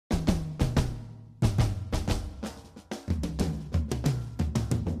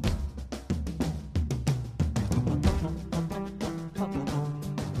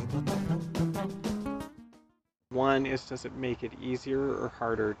One is, does it make it easier or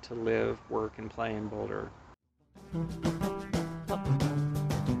harder to live, work, and play in Boulder?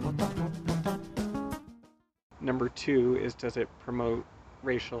 Number two is, does it promote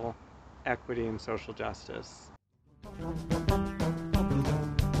racial equity and social justice?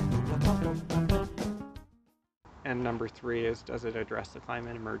 And number three is, does it address the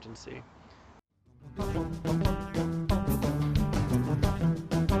climate emergency?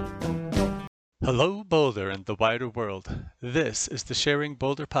 Hello, Boulder and the wider world. This is the Sharing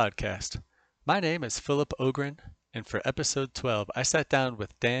Boulder podcast. My name is Philip Ogren, and for episode 12, I sat down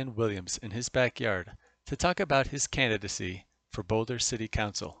with Dan Williams in his backyard to talk about his candidacy for Boulder City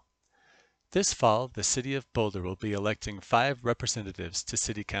Council. This fall, the City of Boulder will be electing 5 representatives to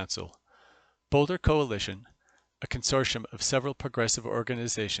City Council. Boulder Coalition, a consortium of several progressive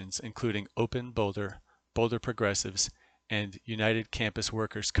organizations including Open Boulder, Boulder Progressives, and United Campus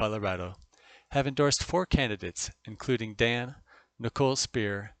Workers Colorado, have endorsed 4 candidates, including Dan, Nicole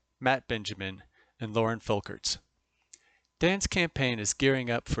Spear, Matt Benjamin, and Lauren Folkerts. Dan's campaign is gearing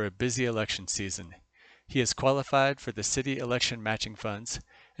up for a busy election season. He has qualified for the city election matching funds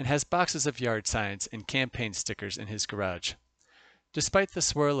and has boxes of yard signs and campaign stickers in his garage. Despite the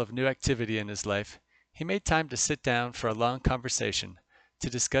swirl of new activity in his life, he made time to sit down for a long conversation to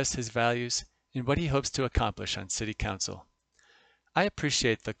discuss his values and what he hopes to accomplish on City Council. I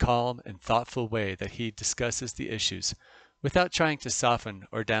appreciate the calm and thoughtful way that he discusses the issues without trying to soften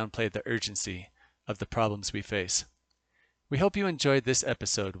or downplay the urgency of the problems we face. We hope you enjoyed this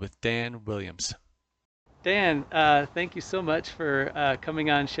episode with Dan Williams. Dan, thank you so much for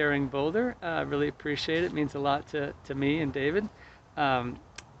coming on Sharing Boulder. I really appreciate it. It means a lot to me and David. Tell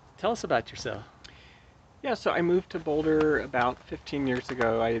us about yourself. Yeah, so I moved to Boulder about 15 years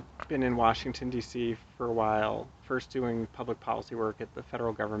ago. I'd been in Washington, D.C. for a while, first doing public policy work at the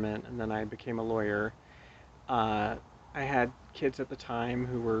federal government, and then I became a lawyer. I had kids at the time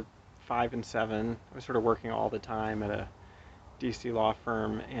who were 5 and 7. I was sort of working all the time at a D.C. law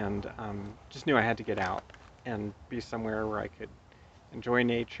firm, and just knew I had to get out and be somewhere where I could enjoy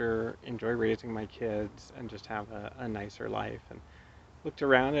nature, enjoy raising my kids, and just have a nicer life. And looked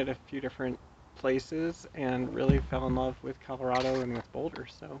around at a few different places and really fell in love with Colorado and with Boulder,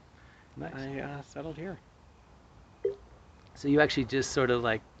 so Nice. I settled here. So you actually just sort of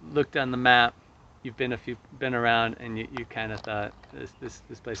like looked on the map. You've been around, and you kind of thought this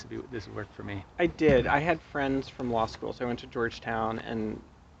place would work for me. I did. I had friends from law school, so I went to Georgetown, and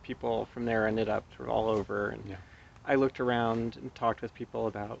people from there ended up sort of all over. And Yeah. I looked around and talked with people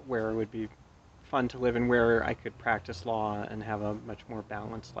about where it would be fun to live and where I could practice law and have a much more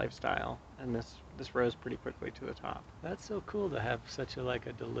balanced lifestyle. And this rose pretty quickly to the top. That's so cool to have such a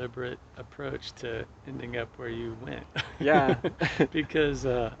deliberate approach to ending up where you went. Yeah. Because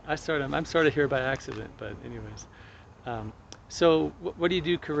I'm sort of here by accident, but anyways. So what do you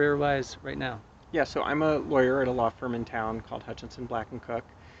do career-wise right now? Yeah, so I'm a lawyer at a law firm in town called Hutchinson Black and Cook.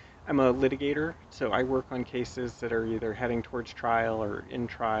 I'm a litigator, so I work on cases that are either heading towards trial or in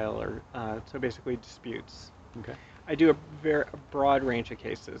trial, or so basically disputes. Okay. I do a broad range of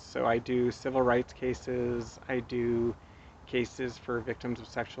cases. So I do civil rights cases, I do cases for victims of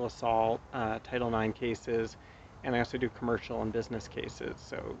sexual assault, Title IX cases, and I also do commercial and business cases.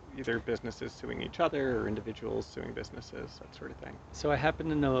 So either businesses suing each other or individuals suing businesses, that sort of thing. So I happen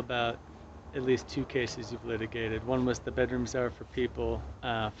to know about at least 2 cases you've litigated. One was the Bedrooms Are for People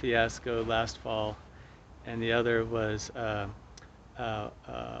fiasco last fall, and the other was a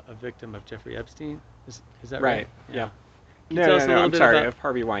victim of Jeffrey Epstein. Is that right? Right, yeah. Can you tell us a little I'm bit sorry, about... of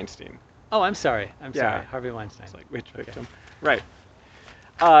Harvey Weinstein. Oh, I'm sorry. Yeah. Harvey Weinstein. It's like which Okay. victim? Right.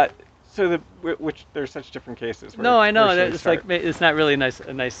 So which there's such different cases. No, I know. Where should we It's start? like it's not really a nice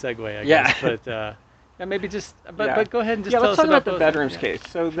segue, I Yeah. guess. But yeah, maybe just. But Yeah. but go ahead and just Yeah, tell let's us talk about the both. bedrooms Yeah. case.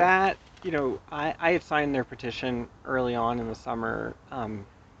 So that, I had signed their petition early on in the summer.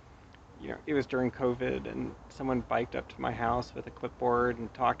 It was during COVID, and someone biked up to my house with a clipboard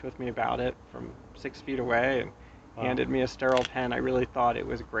and talked with me about it from 6 feet away and Wow. handed me a sterile pen. I really thought it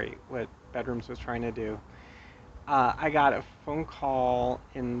was great what Bedrooms was trying to do. I got a phone call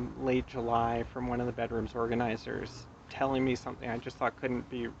in late July from one of the Bedrooms organizers telling me something I just thought couldn't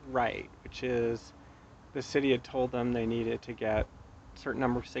be right, which is the city had told them they needed to get a certain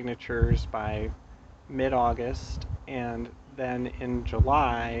number of signatures by mid-August, and then in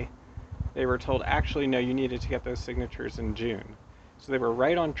July they were told, actually, no, you needed to get those signatures in June. So they were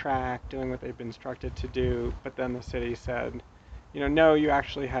right on track, doing what they'd been instructed to do, but then the city said, no, you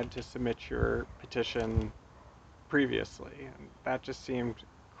actually had to submit your petition previously. And that just seemed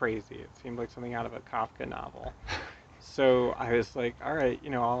crazy. It seemed like something out of a Kafka novel. So I was like, all right,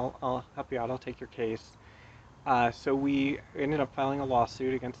 I'll help you out. I'll take your case. So we ended up filing a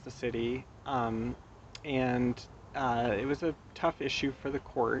lawsuit against the city, and it was a tough issue for the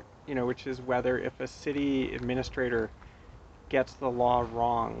court, which is whether if a city administrator gets the law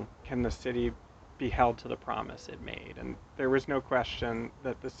wrong, can the city be held to the promise it made? And there was no question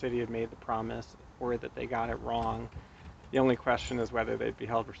that the city had made the promise or that they got it wrong. The only question is whether they'd be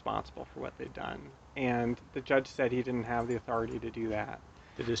held responsible for what they'd done. And the judge said he didn't have the authority to do that.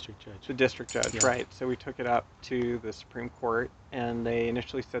 The district judge. The district judge, Yeah. right. So we took it up to the Supreme Court, and they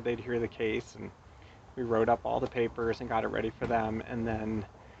initially said they'd hear the case, and we wrote up all the papers and got it ready for them. And then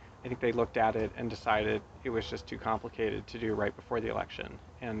I think they looked at it and decided it was just too complicated to do right before the election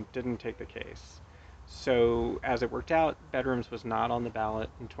and didn't take the case. So as it worked out, Bedrooms was not on the ballot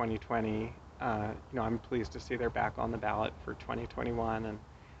in 2020. I'm pleased to see they're back on the ballot for 2021, and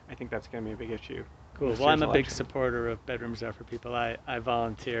I think that's going to be a big issue. Cool. Well, I'm a big supporter of Bedrooms Are for People. I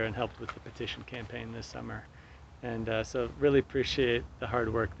volunteer and helped with the petition campaign this summer. And so really appreciate the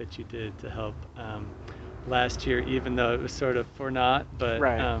hard work that you did to help last year, even though it was sort of for naught. But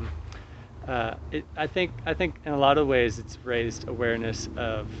right. I think in a lot of ways it's raised awareness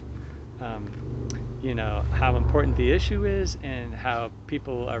of how important the issue is and how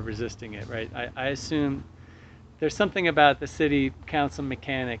people are resisting it, right? I assume there's something about the city council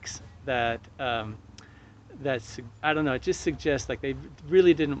mechanics that I don't know, it just suggests like they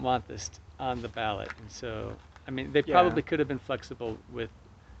really didn't want this on the ballot. And so, I mean, they probably could have been flexible with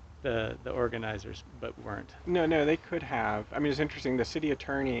the organizers, but weren't. No, they could have. I mean, it's interesting. The city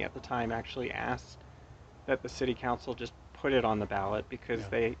attorney at the time actually asked that the city council just put it on the ballot because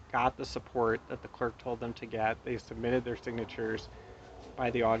they got the support that the clerk told them to get. They submitted their signatures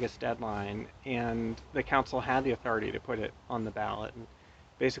by the August deadline, and the council had the authority to put it on the ballot. And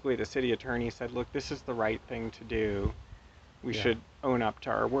basically, the city attorney said, look, this is the right thing to do. We should own up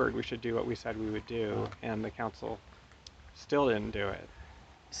to our word. We should do what we said we would do. And the council still didn't do it.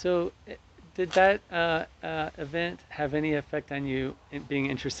 So did that event have any effect on you being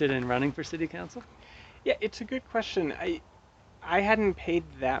interested in running for city council? Yeah, it's a good question. I hadn't paid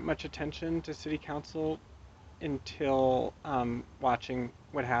that much attention to city council until watching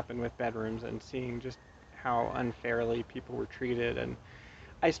what happened with Bedrooms and seeing just how unfairly people were treated. And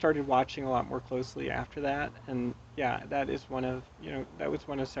I started watching a lot more closely after that. And yeah, that is that was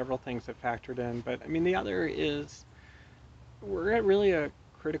one of several things that factored in. But I mean, the other is we're at really a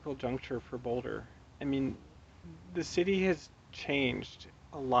critical juncture for Boulder. I mean, the city has changed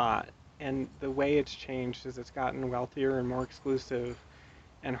a lot, and the way it's changed is it's gotten wealthier and more exclusive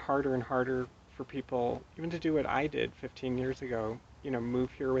and harder for people even to do what I did 15 years ago, move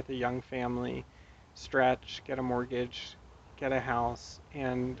here with a young family, stretch, get a mortgage, get a house,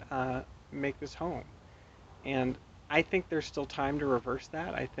 and make this home. And I think there's still time to reverse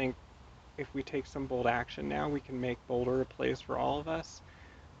that. I think if we take some bold action now, we can make Boulder a place for all of us.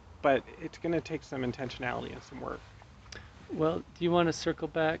 But it's going to take some intentionality and some work. Well, do you want to circle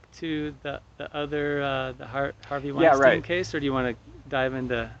back to the other the Harvey Weinstein case, or do you want to dive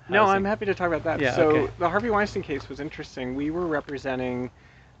into housing? No, I'm happy to talk about that. Yeah, so okay. The Harvey Weinstein case was interesting. We were representing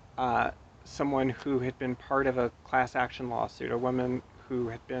someone who had been part of a class action lawsuit, a woman who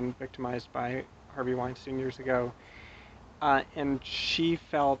had been victimized by Harvey Weinstein years ago. And she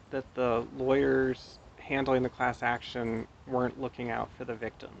felt that the lawyers handling the class action weren't looking out for the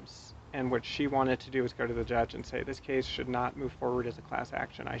victims. And what she wanted to do was go to the judge and say, this case should not move forward as a class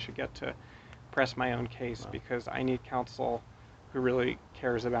action. I should get to press my own case because I need counsel who really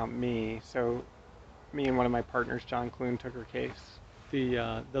cares about me. So me and one of my partners, John Clune, took her case.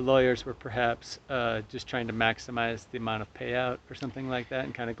 The lawyers were perhaps just trying to maximize the amount of payout or something like that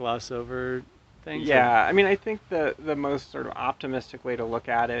and kind of gloss over things? Yeah, I mean, I think the most sort of optimistic way to look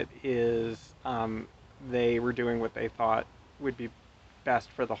at it is they were doing what they thought would be best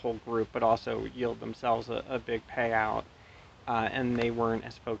for the whole group, but also yield themselves a big payout, and they weren't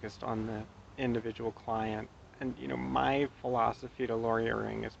as focused on the individual client. And my philosophy to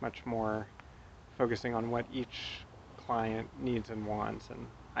lawyering is much more focusing on what each client needs and wants, and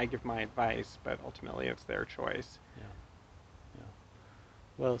I give my advice, but ultimately it's their choice. Yeah.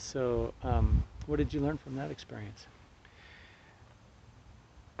 Well, so what did you learn from that experience?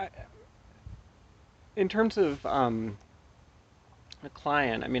 In terms of a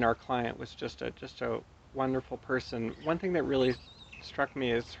client, I mean, our client was just a wonderful person. One thing that really struck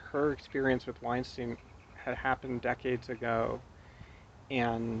me is her experience with Weinstein had happened decades ago,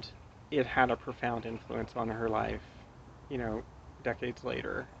 and it had a profound influence on her life, decades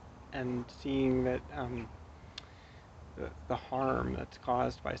later. And seeing that the harm that's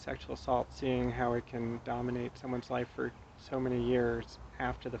caused by sexual assault, seeing how it can dominate someone's life for so many years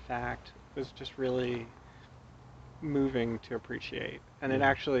after the fact was just really moving to appreciate, and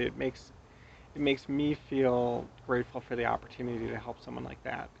Yeah. it makes me feel grateful for the opportunity to help someone like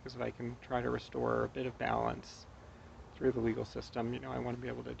that, because if I can try to restore a bit of balance through the legal system, I want to be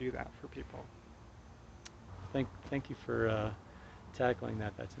able to do that for people. Thank you for tackling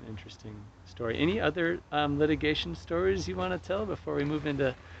that. That's an interesting story. Any other litigation stories you want to tell before we move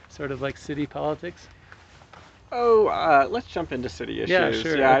into sort of like city politics? Oh, let's jump into city Yeah, issues.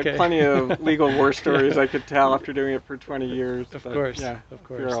 sure. Yeah, I have Okay. plenty of legal war stories Yeah. I could tell after doing it for 20 years, Of but course, yeah, of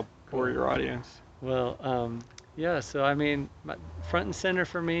I fear course. I'll bore Cool. your audience. Well, yeah. So I mean, front and center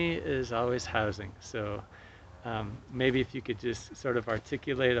for me is always housing. So maybe if you could just sort of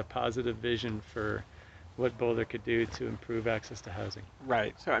articulate a positive vision for what Boulder could do to improve access to housing.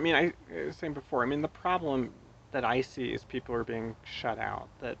 Right. So, I mean, I was saying before, I mean, the problem that I see is people are being shut out.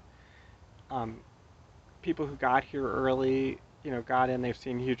 That um, people who got here early, got in, they've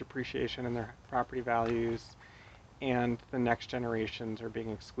seen huge appreciation in their property values, and the next generations are being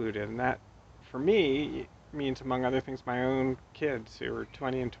excluded. And that, for me, means, among other things, my own kids who are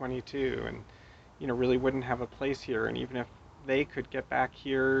 20 and 22 and, really wouldn't have a place here. And even if they could get back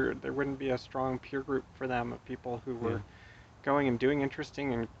here, there wouldn't be a strong peer group for them of people who Yeah. were going and doing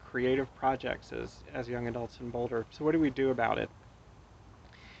interesting and creative projects as young adults in Boulder. So what do we do about it?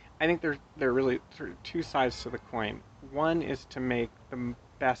 I think there are really sort of two sides to the coin. One is to make the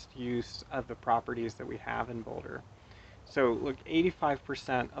best use of the properties that we have in Boulder. So look,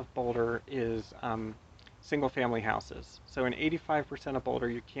 85% of Boulder is single family houses. So in 85% of Boulder,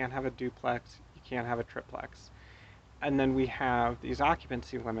 you can't have a duplex, you can't have a triplex. And then we have these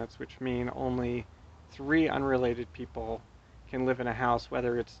occupancy limits, which mean only three unrelated people can live in a house,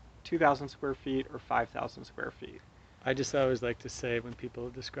 whether it's 2,000 square feet or 5,000 square feet. I just always like to say when people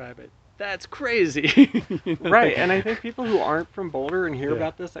describe it, that's crazy. Right, Like, and I think people who aren't from Boulder and hear yeah,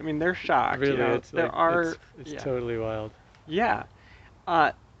 about this, I mean, they're shocked. really, it's There like are, it's yeah, totally wild. yeah.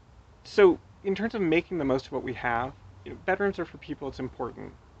 Uh, so in terms of making the most of what we have, bedrooms are for people. It's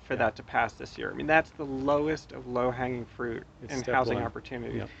important for Yeah, that to pass this year. I mean, that's the lowest of low-hanging fruit it's in step housing one.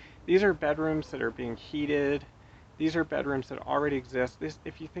 opportunities. Yep. These are bedrooms that are being heated. These are bedrooms that already exist.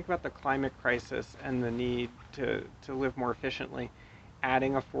 If you think about the climate crisis and the need to live more efficiently,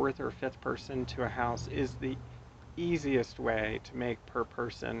 adding a fourth or fifth person to a house is the easiest way to make per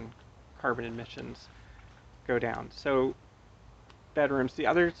person carbon emissions go down. So bedrooms. The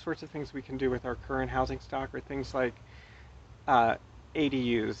other sorts of things we can do with our current housing stock are things like uh,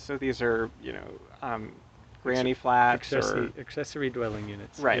 ADUs. So these are, Acce- granny flats or accessory dwelling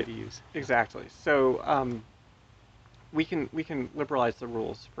units, right, ADUs. exactly. So we can liberalize the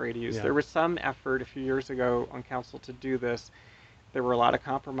rules for ADUs. Yeah. There was some effort a few years ago on council to do this. There were a lot of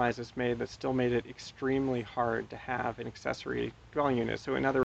compromises made that still made it extremely hard to have an accessory dwelling unit. So in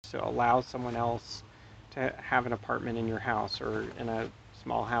other words, to allow someone else to have an apartment in your house or in a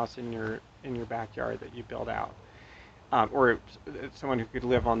small house in your backyard that you build out, or someone who could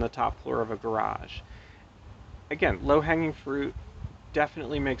live on the top floor of a garage. Again, low hanging fruit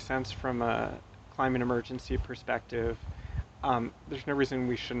definitely makes sense from a climate emergency perspective. There's no reason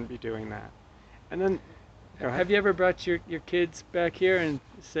we shouldn't be doing that. And then, go ahead. Have you ever brought your kids back here and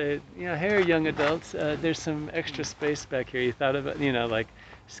said, hey, young adults, there's some extra space back here. You thought about, like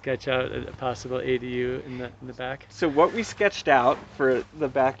sketch out a possible ADU in the back? So what we sketched out for the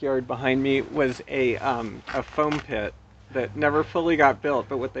backyard behind me was a foam pit that never fully got built.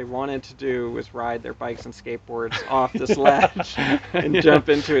 But what they wanted to do was ride their bikes and skateboards off this ledge and Yeah. jump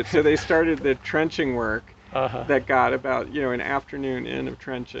into it. So they started the trenching work Uh-huh. that got about an afternoon in of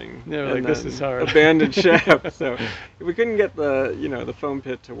trenching, They were and like, this is then hard. abandoned ship. So we couldn't get the foam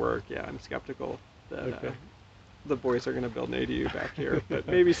pit to work. Yeah, I'm skeptical that Okay. the boys are going to build an ADU back here, but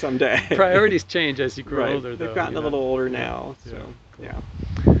maybe someday. Priorities change as you grow Right. older, though. They've gotten a little older now, so Cool. yeah.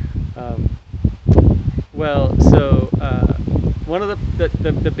 Um, well, so one of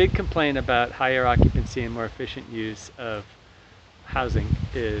the big complaint about higher occupancy and more efficient use of housing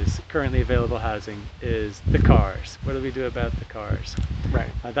is currently available housing is the cars. What do we do about the cars? Right.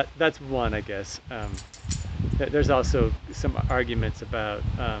 That's one, I guess. There's also some arguments about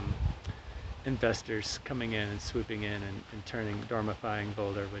investors coming in and swooping in and turning, dormifying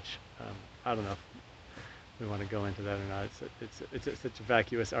Boulder, which I don't know if we want to go into that or not. It's such a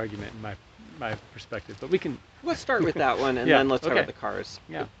vacuous argument in my perspective, but we can. Let's start with that one, and Yeah, then let's talk okay. about the cars.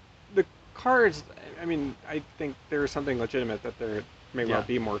 Yeah. The cars, I mean, I think there is something legitimate that there may well Yeah.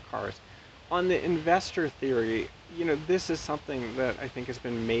 be more cars. On the investor theory, this is something that I think has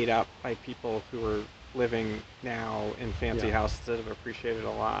been made up by people who are living now in fancy Yeah. houses that have appreciated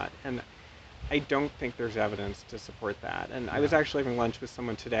a lot. And I don't think there's evidence to support that. And I was Yeah. actually having lunch with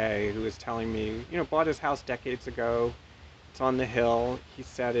someone today who was telling me, bought his house decades ago. It's on the hill. He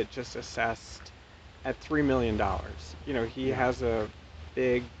said it just assessed at $3 million. He Yeah. has a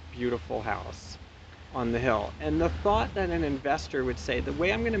big, beautiful house on the hill. And the thought that an investor would say, the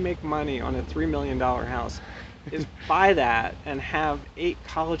way I'm going to make money on a $3 million house is buy that and have 8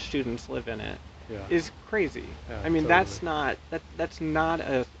 college students live in it Yeah. is crazy. Yeah. I mean, Totally. that's not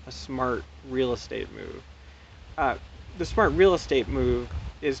a smart real estate move. Uh, the smart real estate move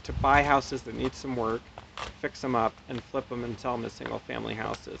is to buy houses that need some work, fix them up, and flip them and sell them as single family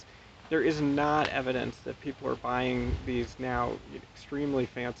houses. There is not evidence that people are buying these now extremely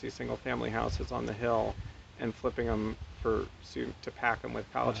fancy single family houses on the hill and flipping them to pack them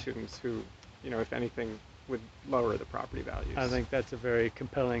with college Yeah. students who, if anything, would lower the property values. I think that's a very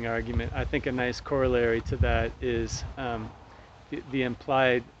compelling argument. I think a nice corollary to that is the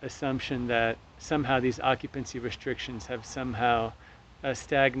implied assumption that somehow these occupancy restrictions have somehow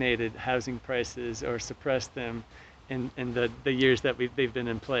stagnated housing prices or suppressed them in the years that they've been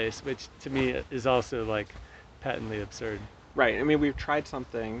in place, which to me is also like patently absurd. Right. I mean, we've tried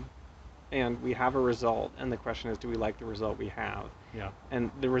something and we have a result, and the question is, do we like the result we have? Yeah.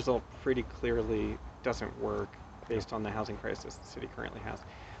 And the result pretty clearly doesn't work Yeah. based on the housing crisis the city currently has.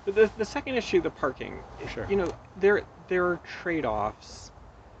 But the second issue, the parking, For sure. there are trade-offs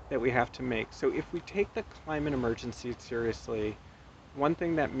that we have to make. So if we take the climate emergency seriously, one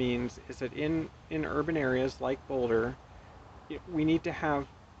thing that means is that in urban areas like Boulder, we need to have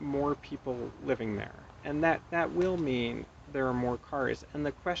more people living there. And that will mean there are more cars. And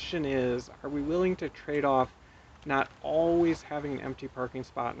the question is, are we willing to trade off not always having an empty parking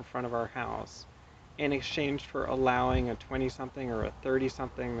spot in front of our house in exchange for allowing a 20 something or a 30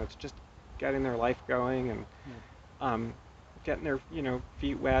 something that's just getting their life going and um, getting their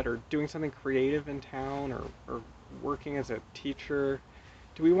feet wet or doing something creative in town or working as a teacher?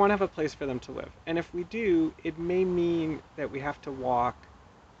 Do we want to have a place for them to live? And if we do, it may mean that we have to walk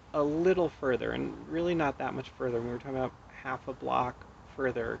a little further, and really not that much further. We were talking about half a block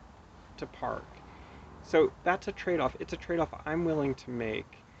further to park. So that's a trade-off. It's a trade-off I'm willing to make.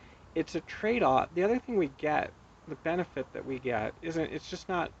 It's a trade-off. The other thing we get, the benefit that we get, isn't it's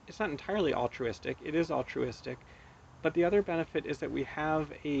not entirely altruistic. It is altruistic, but the other benefit is that we have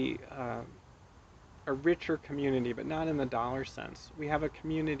a richer community, but not in the dollar sense. We have a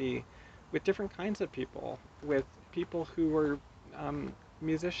community with different kinds of people, with people who are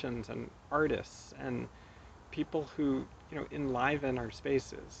musicians and artists and people who enliven our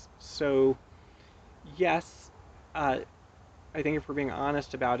spaces. So yes, uh, I think if we're being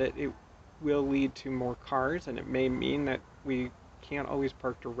honest about it, it will lead to more cars, and it may mean that we can't always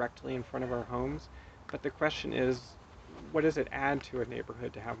park directly in front of our homes. But the question is, what does it add to a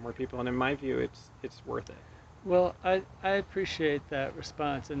neighborhood to have more people? And in my view, it's worth it. Well, I appreciate that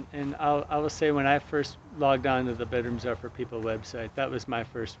response, and I will say when I first logged on to the Bedrooms Are for People website, that was my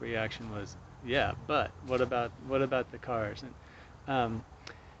first reaction was, yeah, but what about the cars? And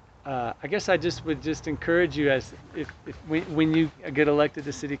I guess I just would just encourage you as if when you get elected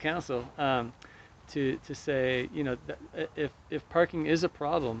to city council, to say, if parking is a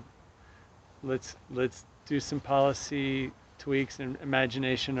problem, let's do some policy tweaks and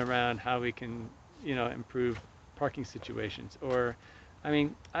imagination around how we can, improve parking situations. Or, I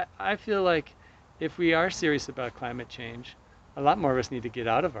mean, I feel like if we are serious about climate change, a lot more of us need to get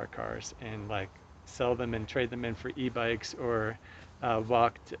out of our cars and like sell them and trade them in for e-bikes or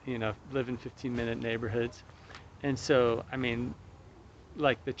walk to, live in 15-minute neighborhoods. And so, I mean,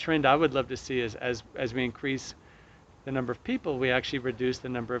 like the trend I would love to see is as we increase the number of people, we actually reduce the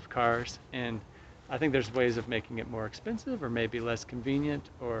number of cars. And I think there's ways of making it more expensive or maybe less convenient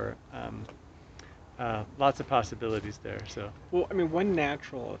or lots of possibilities there. So Well, I mean, one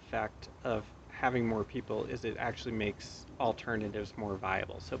natural effect of having more people is it actually makes alternatives more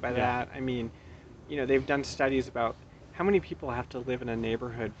viable. So by yeah, that, I mean, they've done studies about how many people have to live in a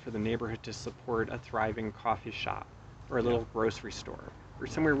neighborhood for the neighborhood to support a thriving coffee shop or a yeah, little grocery store or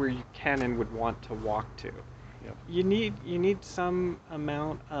yeah, somewhere where you can and would want to walk to. yep, You need some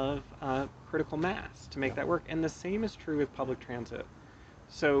amount of critical mass to make yeah, that work, and the same is true with public transit.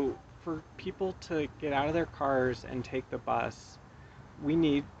 So for people to get out of their cars and take the bus, we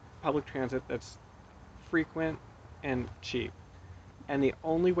need public transit that's frequent and cheap. And the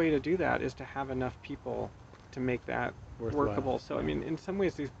only way to do that is to have enough people to make that worthwhile. workable. So I Yeah, mean, in some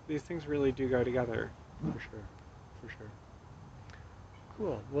ways, these things really do go together. for sure, for sure.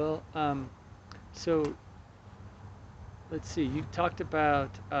 Cool. Well, so let's see. You talked about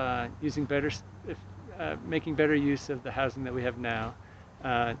using better, making better use of the housing that we have now,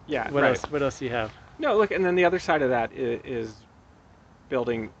 Yeah, What right. else? What else do you have? No, look, and then the other side of that is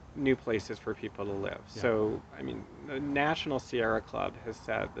building new places for people to live. Yeah. So, I mean, the National Sierra Club has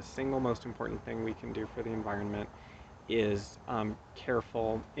said the single most important thing we can do for the environment is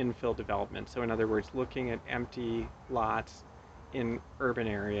careful infill development. So, in other words, looking at empty lots in urban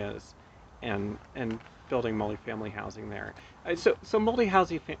areas and building multifamily housing there. So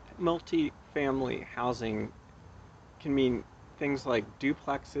multifamily housing can mean things like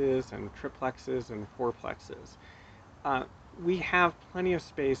duplexes and triplexes and fourplexes. Uh, we have plenty of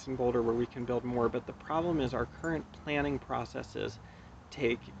space in Boulder where we can build more, but the problem is our current planning processes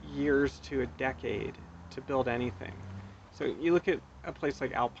take years to a decade to build anything. So you look at a place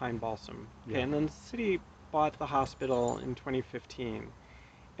like Alpine Balsam, okay, Yeah. and then the city bought the hospital in 2015,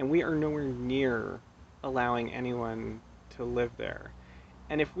 and we are nowhere near allowing anyone to live there.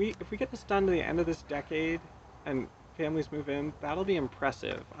 And if we get this done to the end of this decade, and families move in, that'll be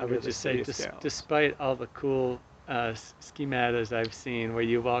impressive I under would the just say, city scales. despite all the cool schematas I've seen where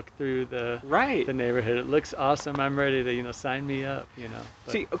you walk through Right. the neighborhood, it looks awesome. I'm ready to, sign me up,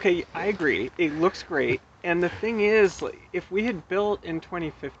 But See, okay, I agree. It looks great. And the thing is, like, if we had built in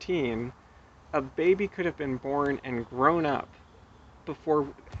 2015, a baby could have been born and grown up before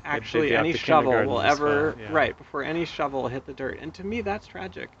they'd actually be off any to shovel kindergarten will this fall. ever, Yeah. right, before any shovel will hit the dirt. And to me, that's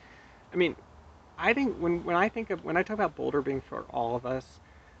tragic. I mean, I think when I talk about Boulder being for all of us,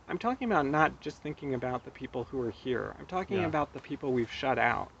 I'm talking about not just thinking about the people who are here. I'm talking Yeah. about the people we've shut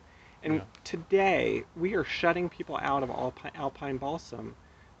out. And Yeah. today, we are shutting people out of Alpine Balsam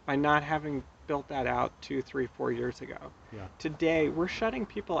by not having built that out 2, 3, 4 years ago. Yeah. Today, we're shutting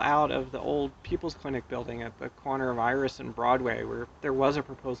people out of the old People's Clinic building at the corner of Iris and Broadway, where there was a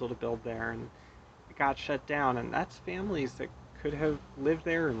proposal to build there, and it got shut down. And that's families that could have lived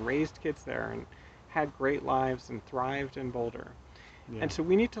there and raised kids there and had great lives and thrived in Boulder. Yeah. And so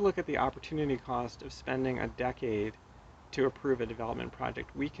we need to look at the opportunity cost of spending a decade to approve a development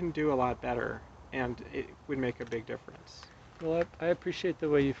project. We can do a lot better, and it would make a big difference. Well, I appreciate the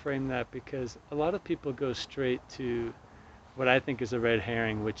way you frame that because a lot of people go straight to what I think is a red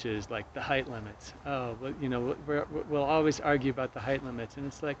herring, which is like the height limits. Oh, well, we'll always argue about the height limits, and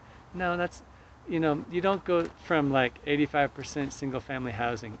it's like, no, you don't go from like 85% single family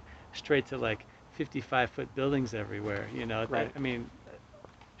housing straight to like 55-foot buildings everywhere. Right. I mean,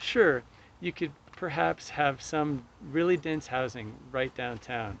 sure, you could perhaps have some really dense housing right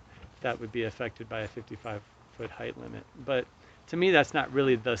downtown that would be affected by a 55-foot height limit. But to me, that's not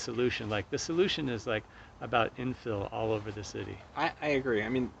really the solution. Like the solution is like about infill all over the city. I agree. I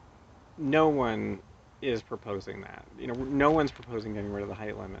mean, no one is proposing that. No one's proposing getting rid of the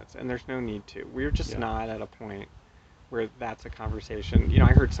height limits, and there's no need to. We're just Yeah. not at a point where that's a conversation.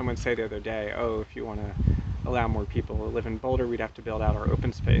 I heard someone say the other day, "Oh, if you want to allow more people to live in Boulder, we'd have to build out our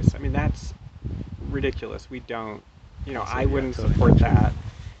open space." I mean, that's ridiculous. We don't. Also, I yeah, wouldn't totally support not true. that.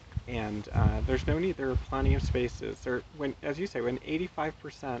 And there's no need. There are plenty of spaces. As you say, when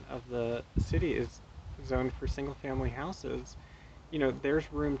 85% of the city is zoned for single-family houses,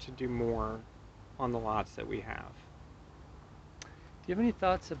 there's room to do more on the lots that we have. Do you have any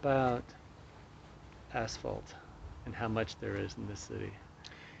thoughts about asphalt and how much there is in this city?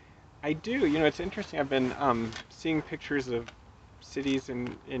 I do. It's interesting. I've been seeing pictures of cities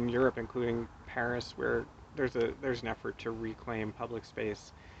in Europe, including Paris, where there's an effort to reclaim public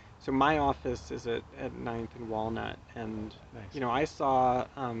space. So my office is at Ninth and Walnut, and Nice. I saw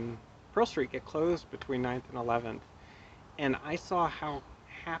Pearl Street get closed between Ninth and 11th, and I saw how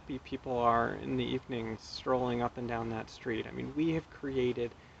happy people are in the evenings strolling up and down that street. I mean, we have created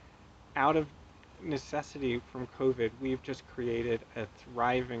out of necessity from COVID, we've just created a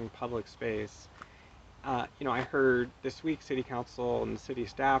thriving public space. I heard this week city council and city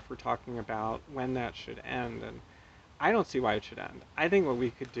staff were talking about when that should end, and I don't see why it should end. I think what we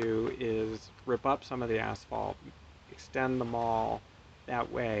could do is rip up some of the asphalt, extend the mall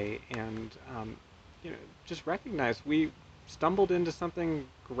that way, and just recognize we stumbled into something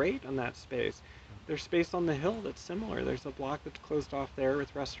great on that space. There's space on the hill that's similar. There's a block that's closed off there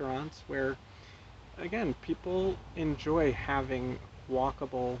with restaurants where, again, people enjoy having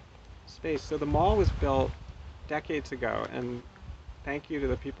walkable space. So the mall was built decades ago, and thank you to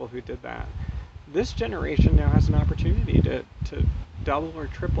the people who did that. This generation now has an opportunity to double or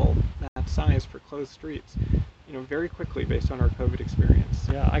triple that size for closed streets, very quickly based on our COVID experience.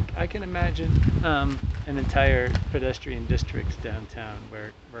 Yeah, I can imagine an entire pedestrian district downtown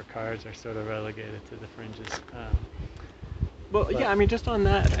where cars are sort of relegated to the fringes. Well, But yeah, I mean, just on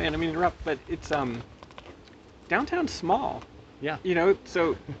that, and I mean, interrupt, but it's downtown's small, yeah,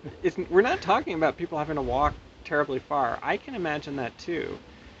 so we're not talking about people having to walk terribly far. I can imagine that too.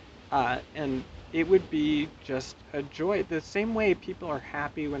 And it would be just a joy. The same way people are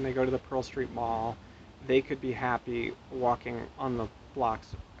happy when they go to the Pearl Street Mall, they could be happy walking on the blocks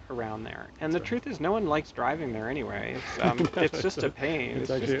around there. And That's the right. truth is, no one likes driving there anyway. No, It's just a pain. it's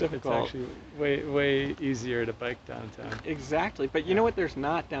It's just it's difficult. actually way easier to bike downtown. Exactly. But you Yeah, know what? There's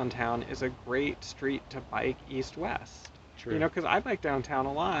not downtown is a great street to bike east-west. You true. know, because I bike downtown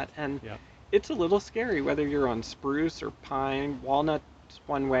a lot, and Yeah, it's a little scary whether you're on Spruce or Pine. Walnut's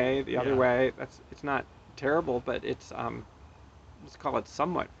one way, the other yeah. way. It's not terrible, but it's let's call it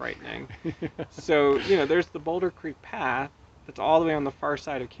somewhat frightening. So, you know, there's the Boulder Creek Path that's all the way on the far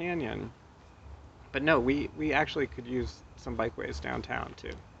side of Canyon. But no, we actually could use some bikeways downtown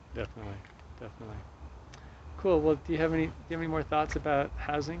too. Definitely, definitely. Cool. Well, do you have any more thoughts about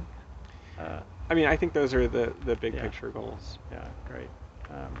housing? Uh, I mean, I think those are the big yeah, picture goals. yeah, great.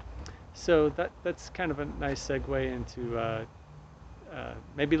 Um, so that's kind of a nice segue into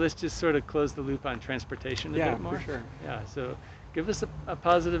maybe let's just sort of close the loop on transportation a Yeah, bit for more. sure. Yeah. So give us a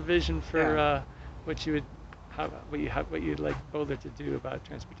positive vision for Yeah. what you would what you'd like Boulder to do about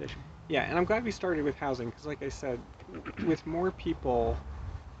transportation. Yeah, and I'm glad we started with housing because, like I said, with more people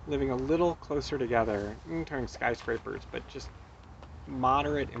living a little closer together, I'm not talking skyscrapers, but just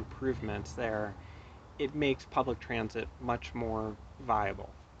moderate improvements there, it makes public transit much more viable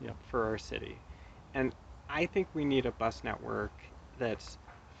Yeah. for our city. And I think we need a bus network that's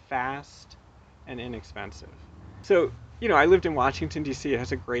fast and inexpensive. So, you know, I lived in Washington, D.C. It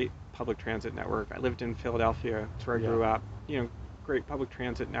has a great public transit network. I lived in Philadelphia, that's where I Yeah. grew up. You know, great public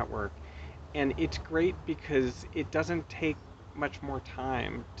transit network. And it's great because it doesn't take much more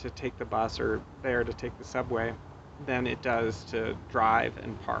time to take the bus or there to take the subway than it does to drive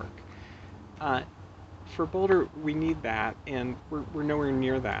and park. Uh, for Boulder, we need that, and we're nowhere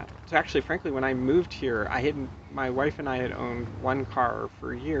near that. So actually, frankly, when I moved here, my wife and I had owned one car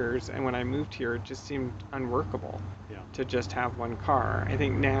for years, and when I moved here, it just seemed unworkable Yeah. to just have one car. I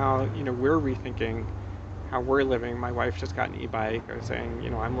think now, you know, we're rethinking how we're living. My wife just got an e-bike. I was saying, you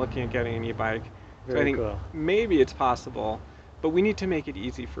know, I'm looking at getting an e-bike. So I Very think cool. maybe it's possible, but we need to make it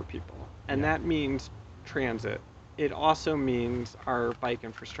easy for people, and Yeah. that means transit. It also means our bike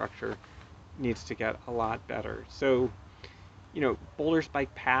infrastructure needs to get a lot better. So, you know, Boulder's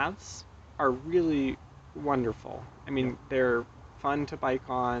bike paths are really wonderful. I Yep. mean, they're fun to bike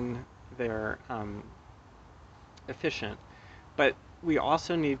on, they're efficient, but we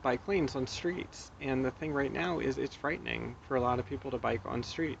also need bike lanes on streets. And the thing right now is it's frightening for a lot of people to bike on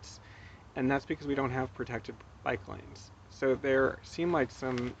streets. And that's because we don't have protected bike lanes. So there seem like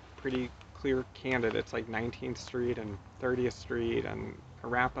some pretty clear candidates like 19th Street and 30th Street and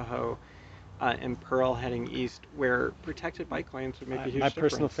Arapahoe and Pearl heading east, where protected bike lanes would make a My huge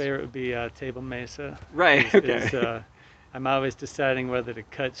personal difference. favorite would be Table Mesa. Right. Okay. I'm always deciding whether to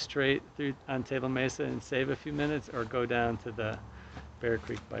cut straight through on Table Mesa and save a few minutes, or go down to the Bear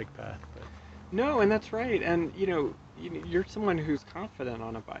Creek bike path. No, and that's right. And you're someone who's confident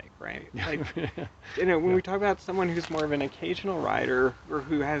on a bike, right? Like, But when yeah, we talk about someone who's more of an occasional rider or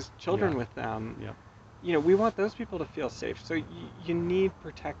who has yeah, children with them, yeah, we want those people to feel safe. So you need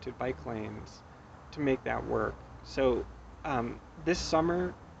protected bike lanes to make that work. So this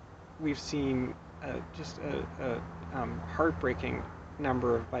summer, we've seen just a heartbreaking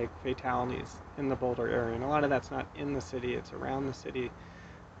number of bike fatalities in the Boulder area, and a lot of that's not in the city; it's around the city.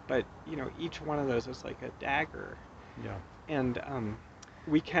 But each one of those is like a dagger, yeah. and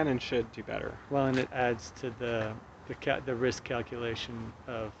we can and should do better. Well, and it adds to the risk calculation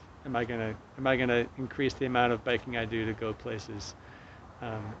of am I gonna increase the amount of biking I do to go places,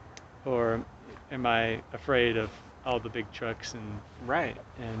 um, or am I afraid of all the big trucks Right.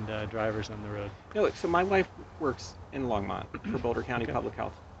 and drivers on the road? No, so my wife works in Longmont for Boulder County Okay. Public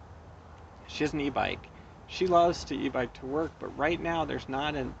Health. She has an e-bike. She loves to e-bike to work, but right now there's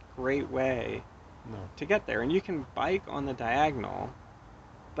not a great way No. to get there. And you can bike on the diagonal,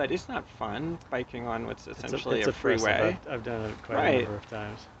 but it's not fun biking on what's essentially It's a oppressive. freeway. I've done it quite a Right. number of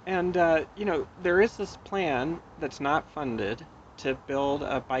times. And, there is this plan that's not funded to build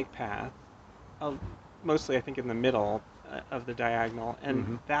a bike path, uh, mostly I think in the middle of the diagonal, and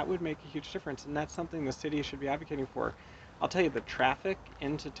Hmm. that would make a huge difference. And that's something the city should be advocating for. I'll tell you, the traffic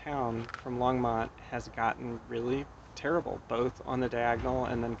into town from Longmont has gotten really terrible, both on the diagonal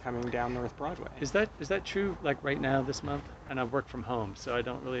and then coming down North Broadway. Is that true? Like right now this month, and I work from home, so I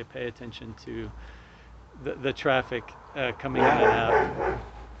don't really pay attention to the traffic coming in and Yeah. out.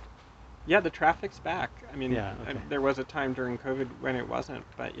 Yeah, the traffic's back. I mean, Yeah. Okay. there was a time during COVID when it wasn't,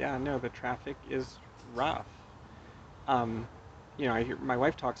 but yeah, no, the traffic is rough. Um, I hear my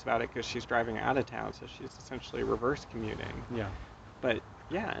wife talks about it because she's driving out of town, so she's essentially reverse commuting. Yeah. But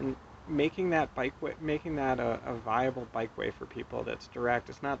yeah, and making that making that a viable bikeway for people that's direct.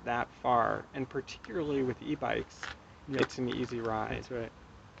 It's not that far, and particularly with e-bikes, Yep. it's an easy ride. That's right.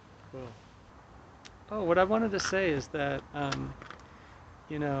 Cool. Oh, what I wanted to say is that,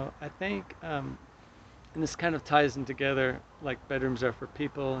 I think, and this kind of ties in together, like bedrooms are for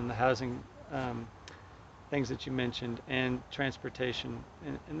people and the housing um, things that you mentioned and transportation.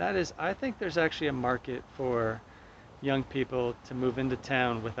 And that is, I think there's actually a market for young people to move into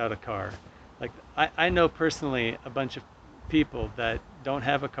town without a car. Like, I know personally a bunch of people that don't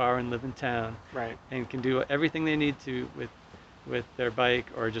have a car and live in town Right. and can do everything they need to with their bike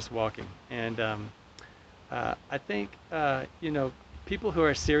or just walking. And I think people who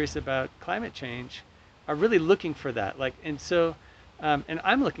are serious about climate change are really looking for that. Like, and so, and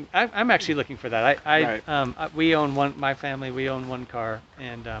I'm looking. I'm actually looking for that. Right. We own one. My family, we own one car,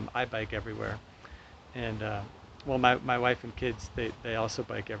 and I bike everywhere. And well, my wife and kids, they also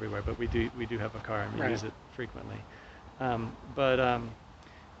bike everywhere. But we do have a car and we Right. use it frequently. But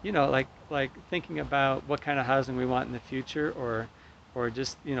like thinking about what kind of housing we want in the future, or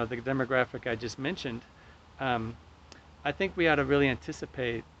just the demographic I just mentioned. Um, I think we ought to really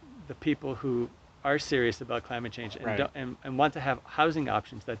anticipate the people who are serious about climate change and Right. don't, and want to have housing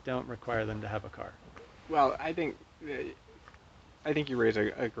options that don't require them to have a car. Well, I think you raise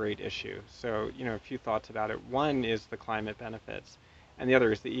a great issue. So, a few thoughts about it. One is the climate benefits, and the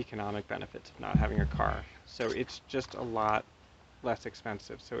other is the economic benefits of not having a car. So it's just a lot less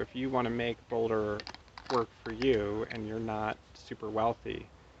expensive. So if you want to make Boulder work for you and you're not super wealthy,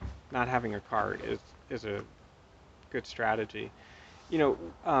 not having a car is a good strategy. You know,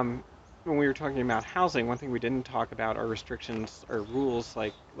 when we were talking about housing, one thing we didn't talk about are restrictions or rules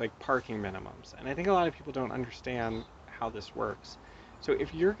like parking minimums. And I think a lot of people don't understand how this works. So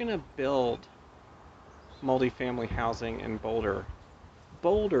if you're going to build multifamily housing in Boulder,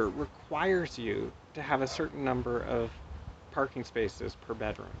 Boulder requires you to have a certain number of parking spaces per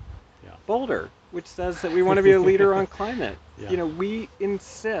bedroom. Yeah. Boulder, which says that we want to be a leader on climate. Yeah. We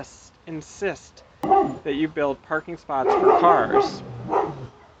insist that you build parking spots for cars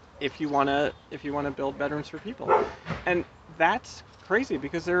if you want to build bedrooms for people. And that's crazy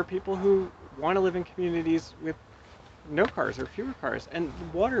because there are people who want to live in communities with no cars or fewer cars. And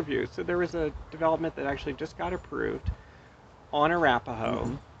Waterview, so there was a development that actually just got approved on Arapahoe,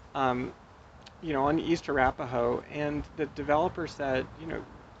 Mm-hmm. um, on East Arapahoe, and the developer said,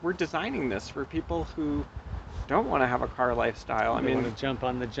 we're designing this for people who don't want to have a car lifestyle. I They want mean, to jump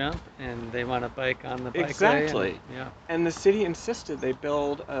on the jump and they want to bike on the bikeway. exactly. Yeah. And the city insisted they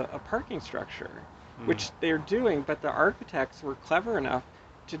build a parking structure, Mm. which they're doing, but the architects were clever enough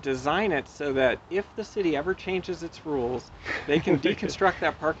to design it so that if the city ever changes its rules, they can deconstruct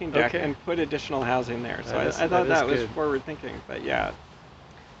that parking deck Okay. and put additional housing there. So That I thought is that was good. forward thinking, but yeah.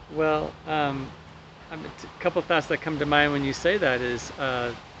 Well, a couple thoughts that come to mind when you say that is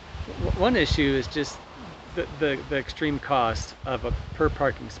one issue is just the extreme cost of a per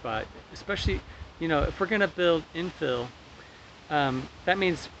parking spot, especially if we're going to build infill. That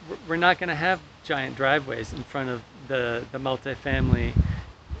means we're not going to have giant driveways in front of the multifamily,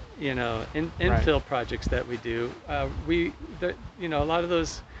 Right. infill projects that we do. A lot of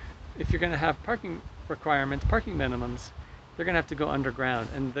those, if you're going to have parking requirements, parking minimums, they're going to have to go underground,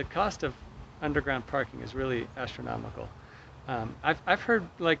 and the cost of underground parking is really astronomical. I've heard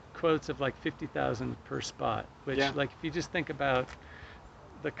like quotes of like 50,000 per spot, which Yeah. like if you just think about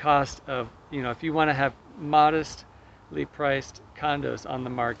the cost of if you want to have modestly priced condos on the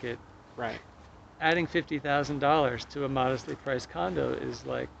market, Right. adding $50,000 to a modestly priced condo is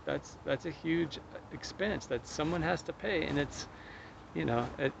like that's a huge expense that someone has to pay, and it's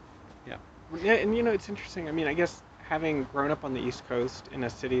it yeah. Yeah, and it's interesting. I mean, I guess having grown up on the East Coast in a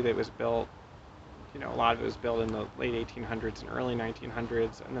city that was built, a lot of it was built in the late 1800s and early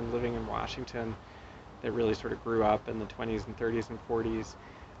 1900s, and then living in Washington that really sort of grew up in the 20s and 30s and 40s,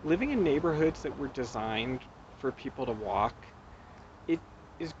 living in neighborhoods that were designed for people to walk, it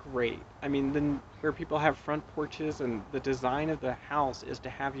is great. I mean, where people have front porches and the design of the house is to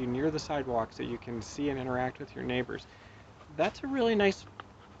have you near the sidewalk so you can see and interact with your neighbors. That's a really nice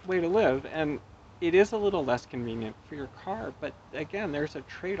way to live, and it is a little less convenient for your car, but again, there's a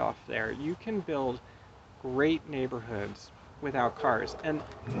trade-off there. You can build great neighborhoods without cars. And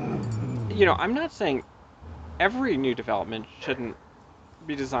I'm not saying every new development shouldn't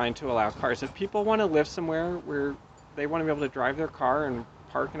be designed to allow cars. If people want to live somewhere where they want to be able to drive their car and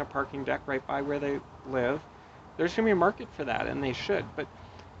park in a parking deck right by where they live, there's going to be a market for that, and they should. But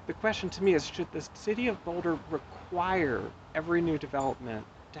the question to me is, should the city of Boulder require every new development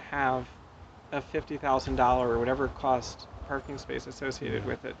to have a $50,000 or whatever it costs parking space associated Yeah.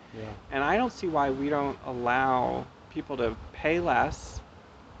 with it? Yeah. And I don't see why we don't allow people to pay less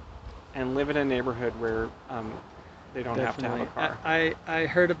and live in a neighborhood where they don't have to have a Definitely. car. I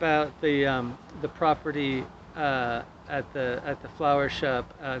heard about the property at the flower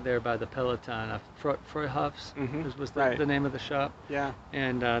shop there by the Peloton. Freuhof's was Right. the name of the shop, Yeah.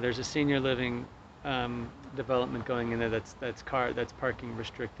 and there's a senior living development going in there that's parking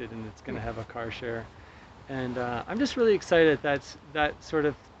restricted, and it's going to have a car share. And I'm just really excited that sort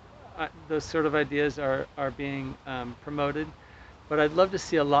of those sort of ideas are being promoted. But I'd love to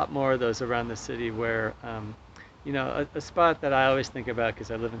see a lot more of those around the city where, a spot that I always think about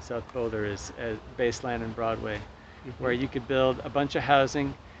because I live in South Boulder is Baseland and Broadway, where you could build a bunch of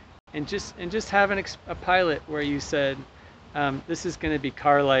housing and just have a pilot where you said, this is going to be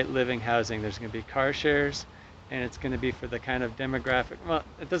car light living housing. There's going to be car shares, and it's going to be for the kind of demographic. Well,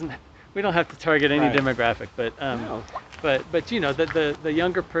 it doesn't. We don't have to target any Right. demographic, but No. the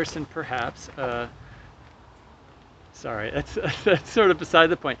younger person perhaps. Sorry, that's sort of beside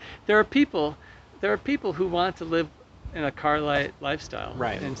the point. There are people who want to live in a car light lifestyle,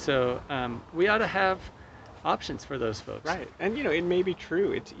 Right. and so we ought to have options for those folks. Right. And it may be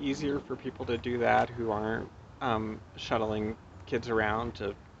true. It's easier for people to do that who aren't shuttling kids around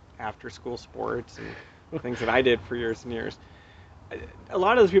to after school sports and things that I did for years and years. A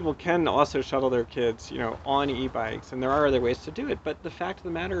lot of those people can also shuttle their kids, on e-bikes, and there are other ways to do it. But the fact of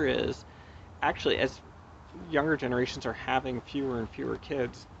the matter is, actually, as younger generations are having fewer and fewer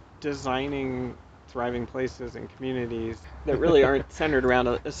kids, designing thriving places and communities that really aren't centered around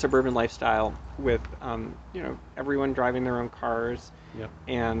a suburban lifestyle with, everyone driving their own cars Yep.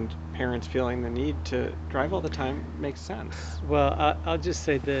 and parents feeling the need to drive all the time makes sense. Well, I'll just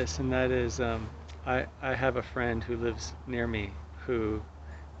say this, and that is, I have a friend who lives near me who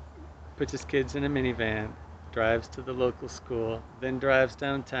puts his kids in a minivan, drives to the local school, then drives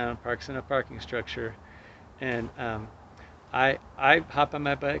downtown, parks in a parking structure, and I hop on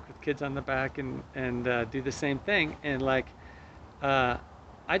my bike with kids on the back and do the same thing, and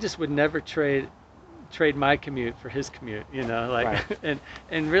I just would never trade my commute for his commute, Right.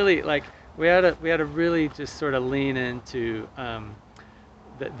 and really we had to really just sort of lean into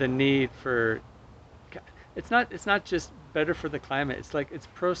the need for. It's not just better for the climate. It's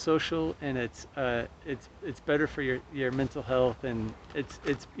pro-social, and it's better for your mental health, and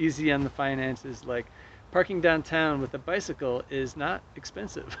it's easy on the finances. Like parking downtown with a bicycle is not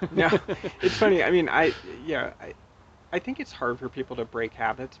expensive. No, it's funny. I mean, I think it's hard for people to break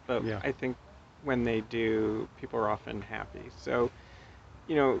habits, but Yeah. I think when they do, people are often happy. So,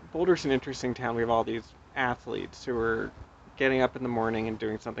 Boulder's an interesting town. We have all these athletes who are getting up in the morning and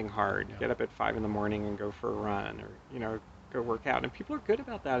doing something hard. Yeah. Get up at 5 in the morning and go for a run, or go work out. And people are good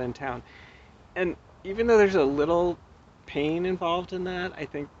about that in town. And even though there's a little pain involved in that, I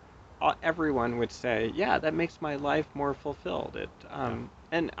think everyone would say, yeah, that makes my life more fulfilled.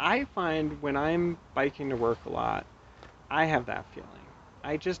 And I find when I'm biking to work a lot, I have that feeling.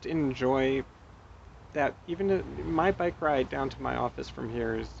 I just enjoy that. Even my bike ride down to my office from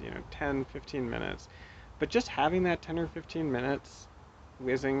here is 10, 15 minutes, but just having that 10 or 15 minutes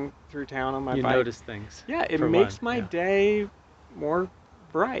whizzing through town on my You bike, notice things. yeah, it for makes one, my yeah. day more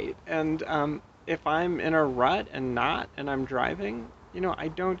bright. And if I'm in a rut and I'm driving, I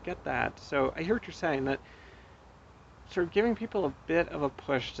don't get that. So I hear what you're saying, that sort of giving people a bit of a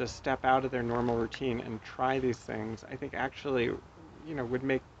push to step out of their normal routine and try these things, I think actually, would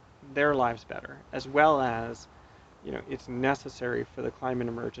make their lives better, as well as, it's necessary for the climate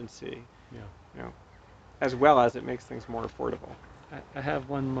emergency, Yeah. as well as it makes things more affordable. I have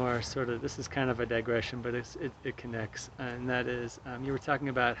one more sort of, this is kind of a digression, but it connects, and that is, you were talking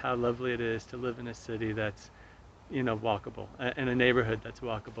about how lovely it is to live in a city that's, walkable, in a neighborhood that's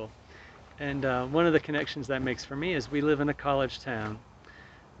walkable. And one of the connections that makes for me is we live in a college town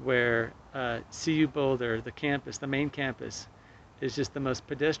where CU Boulder, the main campus, is just the most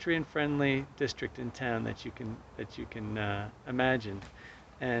pedestrian-friendly district in town that you can imagine.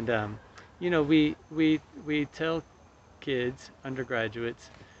 And we tell kids, undergraduates,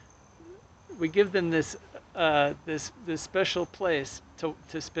 we give them this special place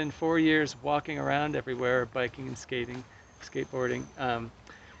to spend 4 years walking around everywhere, biking and skating, skateboarding,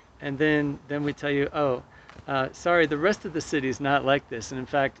 and then we tell you, sorry, the rest of the city is not like this, and in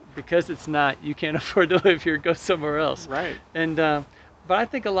fact, because it's not, you can't afford to live here, go somewhere else. Right. And but I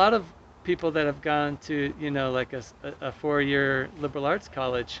think a lot of people that have gone to like a 4-year liberal arts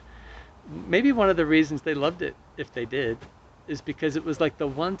college, maybe one of the reasons they loved it, if they did, is because it was like the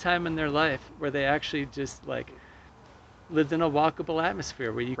one time in their life where they actually just like lived in a walkable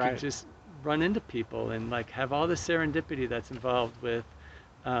atmosphere where you could Right. just run into people and like have all the serendipity that's involved with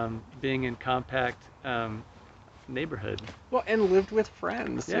being in compact neighborhood. Well, and lived with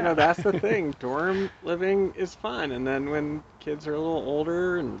friends. Yeah. That's the thing. Dorm living is fun. And then when kids are a little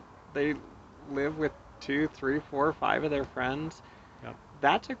older and they live with two, three, four, five of their friends, Yep.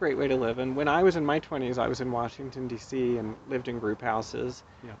 that's a great way to live. And when I was in my 20s, I was in Washington, D.C. and lived in group houses.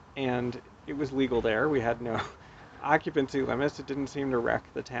 Yep. And it was legal there. We had no occupancy limits. It didn't seem to wreck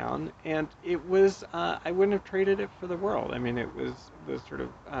the town. And it was, I wouldn't have traded it for the world. I mean, it was the sort of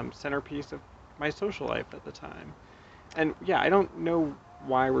centerpiece of my social life at the time. And yeah, I don't know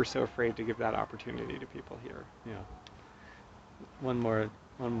why we're so afraid to give that opportunity to people here. Yeah. One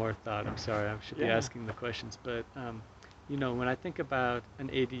more thought. I'm sorry, I should be Yeah. asking the questions, but when I think about an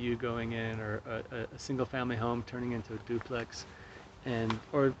ADU going in or a single family home turning into a duplex and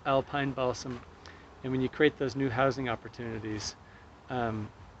or alpine balsam, and when you create those new housing opportunities, um,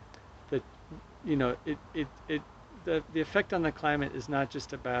 that the effect on the climate is not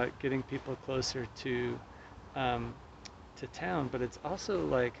just about getting people closer um, to town, but it's also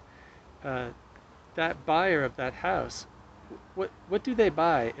like uh, that buyer of that house. What do they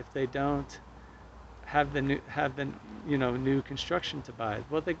buy if they don't have the new construction to buy?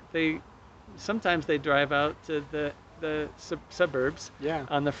 Well, they sometimes they drive out to the suburbs Yeah.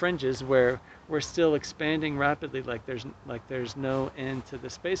 on the fringes where we're still expanding rapidly, like there's no end to the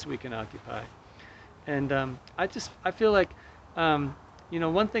space we can occupy. And I feel like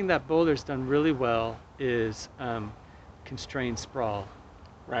one thing that Boulder's done really well is constrain sprawl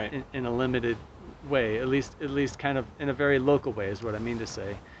Right. in a limited way, at least kind of in a very local way is what I mean to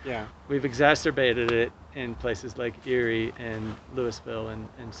say. Yeah. We've exacerbated it in places like Erie and Louisville and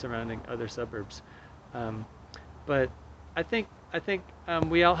surrounding other suburbs. Um, but I think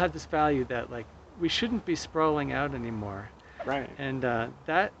we all have this value that like we shouldn't be sprawling out anymore, Right. and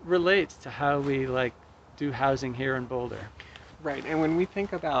that relates to how we like do housing here in Boulder. Right. And when we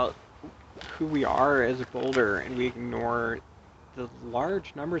think about who we are as Boulder and we ignore the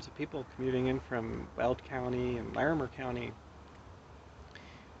large numbers of people commuting in from Weld County and Larimer County,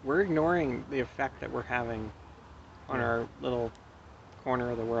 we're ignoring the effect that we're having on Yeah. our little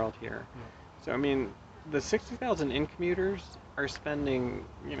corner of the world here. Yeah. So, I mean, the 60,000 in commuters are spending,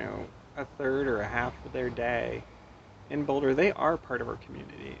 a third or a half of their day in Boulder. They are part of our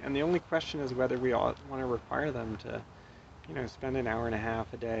community. And the only question is whether we all want to require them to, spend an hour and a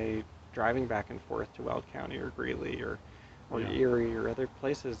half a day driving back and forth to Weld County or Greeley or Yeah. Erie or other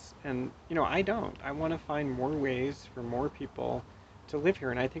places. And, I don't. I want to find more ways for more people to live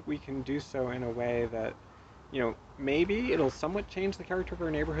here. And I think we can do so in a way that, maybe it'll somewhat change the character of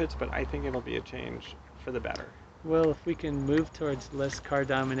our neighborhoods, but I think it'll be a change for the better. Well, if we can move towards less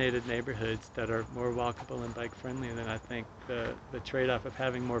car-dominated neighborhoods that are more walkable and bike-friendly, then I think the trade-off of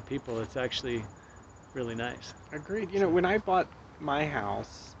having more people, it's actually really nice. Agreed. So, When I bought my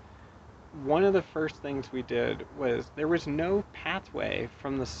house, one of the first things we did was there was no pathway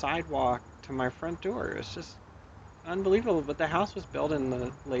from the sidewalk to my front door. It was just unbelievable. But the house was built in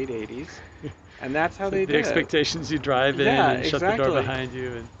the late 80s, and that's how so they the did it. expectations you drive in Yeah, and shut the door exactly. behind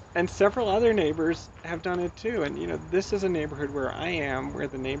you, and And several other neighbors have done it too. And this is a neighborhood where I am, where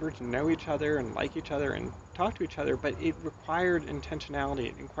the neighbors know each other and like each other and talk to each other. But it required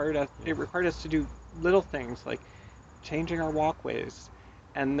intentionality. yeah, It required us to do little things like changing our walkways,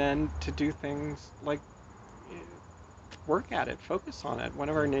 and then to do things like eh, work at it, focus on it. One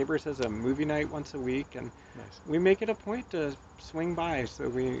of yeah, our neighbors has a movie night once a week, and nice, we make it a point to swing by so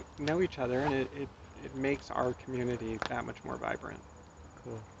we know each other, and it makes our community that much more vibrant.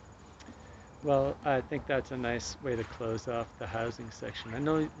 cool. Well, I think that's a nice way to close off the housing section. I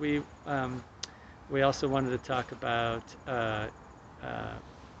know we also wanted to talk about uh,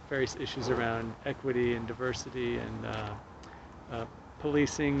 various issues around equity and diversity and uh,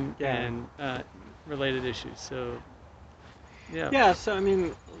 policing Yeah. and related issues. So, yeah, Yeah, so I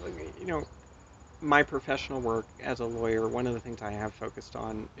mean, you know, my professional work as a lawyer, one of the things I have focused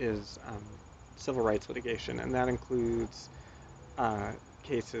on is civil rights litigation, and uh,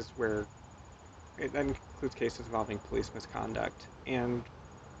 cases where that includes cases involving police misconduct. And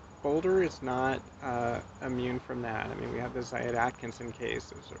Boulder is not immune from that. I mean, we have the Zayed Atkinson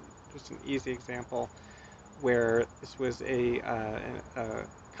case. It was just an easy example where this was a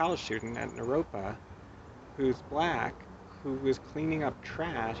college student at Naropa who's black, who was cleaning up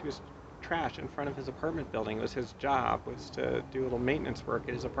trash. He was trash in front of his apartment building. It was his job, was to do a little maintenance work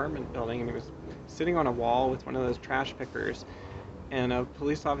at his apartment building, and he was sitting on a wall with one of those trash pickers, and a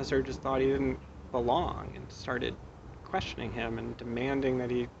police officer just thought he didn't belong and started questioning him and demanding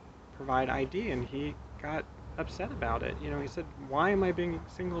that he provide ID, and he got upset about it. He said, "Why am I being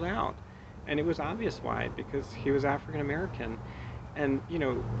singled out?" And it was obvious why, because he was African American. And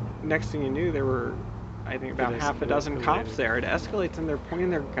next thing you knew, there were, I think, about half a dozen cops there. It escalates, and they're pointing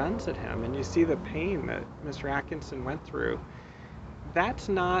their guns at him, and you see the pain that Mr. Atkinson went through. That's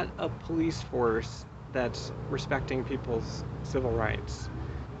not a police force that's respecting people's civil rights.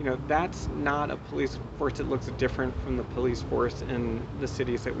 That's not a police force that looks different from the police force in the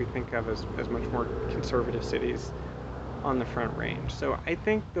cities that we think of as much more conservative cities on the Front Range. So I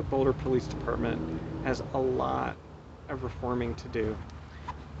think the Boulder Police Department has a lot of reforming to do.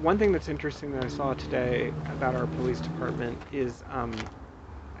 One thing that's interesting that I saw today about our police department is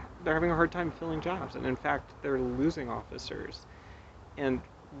they're having a hard time filling jobs, and in fact, they're losing officers. And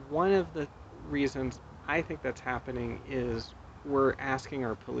one of the reasons I think that's happening is we're asking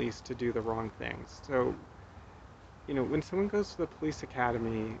our police to do the wrong things. So, when someone goes to the police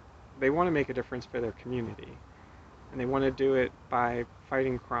academy, they want to make a difference for their community, and they want to do it by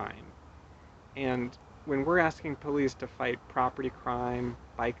fighting crime. And when we're asking police to fight property crime,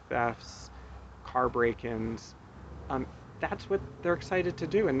 bike thefts, car break-ins, that's what they're excited to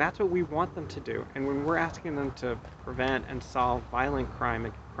do, and that's what we want them to do. And when we're asking them to prevent and solve violent crime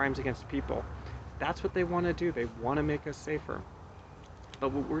and crimes against people, that's what they want to do. They want to make us safer.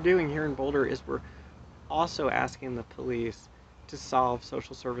 But what we're doing here in Boulder is we're also asking the police to solve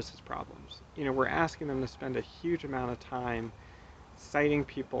social services problems. We're asking them to spend a huge amount of time citing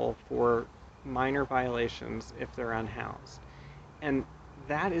people for minor violations if they're unhoused. And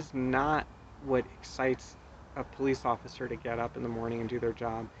that is not what excites a police officer to get up in the morning and do their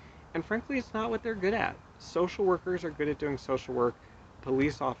job. And frankly, it's not what they're good at. Social workers are good at doing social work.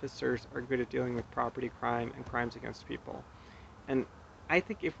 Police officers are good at dealing with property crime and crimes against people. And I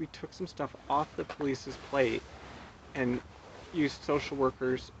think if we took some stuff off the police's plate and used social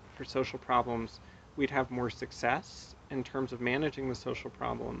workers for social problems, we'd have more success in terms of managing the social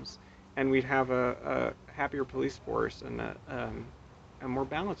problems, and we'd have a happier police force and a more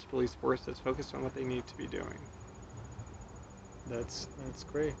balanced police force that's focused on what they need to be doing. That's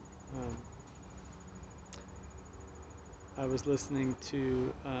great. I was listening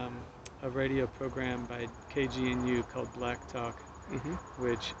to a radio program by KGNU called Black Talk,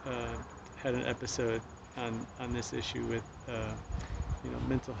 which had an episode on this issue with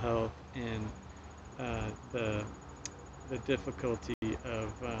mental health and the difficulty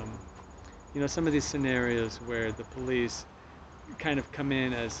of some of these scenarios where the police kind of come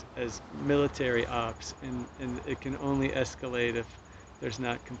in as military ops, and it can only escalate if there's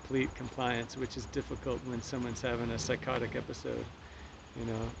not complete compliance, which is difficult when someone's having a psychotic episode,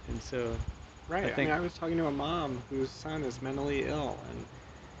 and so right. I was talking to a mom whose son is mentally ill,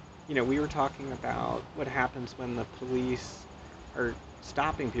 and we were talking about what happens when the police are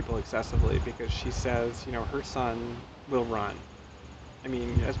stopping people excessively, because she says her son will run.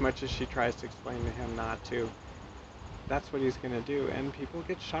 As much as she tries to explain to him not to, that's what he's going to do. And people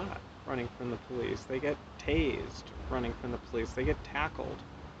get shot running from the police. They get tased running from the police. They get tackled.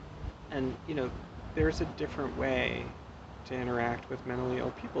 And, there's a different way to interact with mentally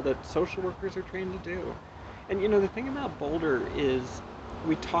ill people that social workers are trained to do. And, the thing about Boulder is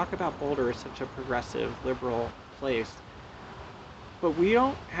we talk about Boulder as such a progressive, liberal place. But we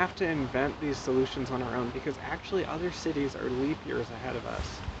don't have to invent these solutions on our own, because actually other cities are leap years ahead of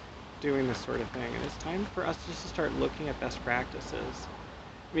us doing this sort of thing. And it's time for us just to start looking at best practices.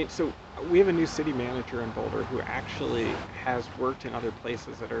 So we have a new city manager in Boulder who actually has worked in other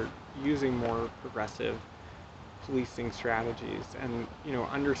places that are using more progressive policing strategies, and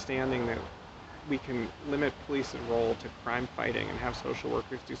understanding that we can limit police's role to crime fighting and have social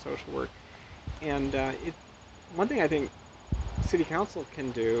workers do social work. And one thing I think City Council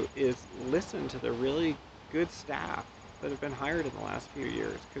can do is listen to the really good staff that have been hired in the last few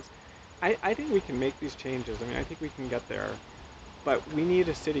years, because I think we can make these changes. I think we can get there, but we need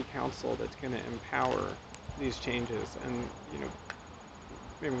a City Council that's going to empower these changes. And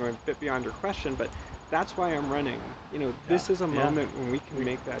maybe I'm going a bit beyond your question, but that's why I'm running. This is a moment when we can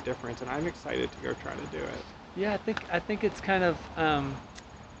make that difference, and I'm excited to go try to do it. Yeah, I think it's kind of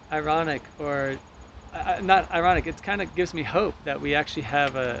ironic, or not ironic. It kind of gives me hope that we actually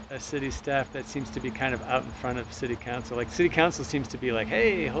have a city staff that seems to be kind of out in front of City Council. Like City Council seems to be like,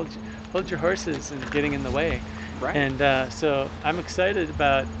 hey, hold your horses, and getting in the way. Right. And so I'm excited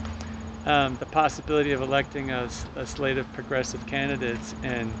about the possibility of electing a slate of progressive candidates,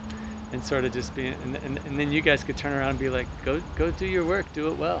 and sort of just being, and then you guys could turn around and be like, go do your work, do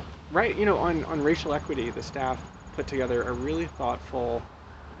it well. Right. On racial equity, the staff put together a really thoughtful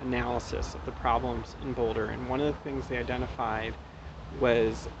analysis of the problems in Boulder, and one of the things they identified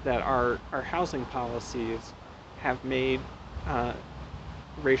was that our housing policies have made uh,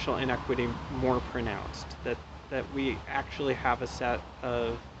 racial inequity more pronounced. That we actually have a set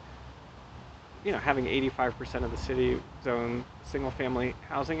of, having 85% of the city zone single family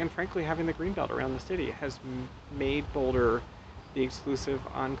housing, and frankly having the greenbelt around the city has made Boulder the exclusive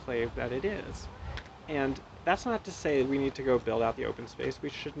enclave that it is. And that's not to say we need to go build out the open space. We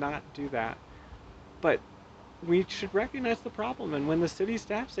should not do that. But we should recognize the problem. And when the city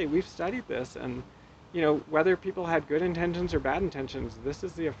staff say, we've studied this, and whether people had good intentions or bad intentions, this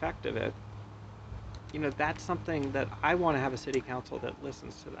is the effect of it. That's something that I want to have a city council that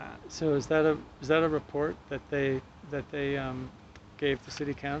listens to that. So is that a report that they gave to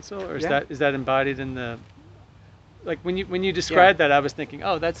city council, or Yeah. is that embodied in the, like when you described Yeah. that, I was thinking,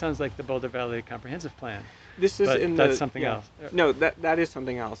 oh, that sounds like the Boulder Valley Comprehensive Plan. This is But in that's the something yeah. else. No, that is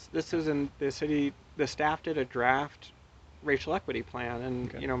something else. This is in the city. The staff did a draft racial equity plan,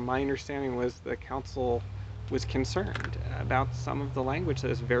 and Okay. my understanding was the council was concerned about some of the language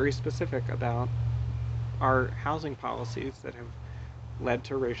that is very specific about our housing policies that have led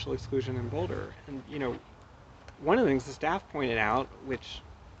to racial exclusion in Boulder. And one of the things the staff pointed out, which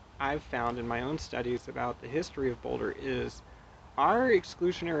I've found in my own studies about the history of Boulder, is our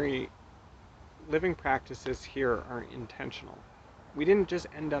exclusionary living practices here are intentional. We didn't just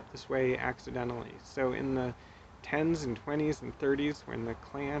end up this way accidentally. So in the 10s and 20s and 30s, when the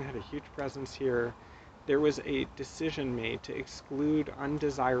Klan had a huge presence here, there was a decision made to exclude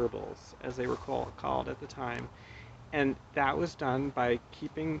undesirables, as they were called at the time. And that was done by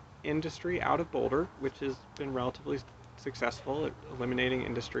keeping industry out of Boulder, which has been relatively successful at eliminating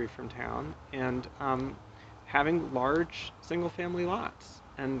industry from town, and having large single-family lots.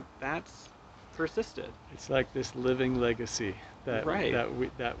 And that's persisted. It's like this living legacy that Right.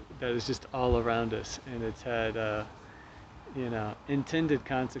 that is just all around us, and it's had intended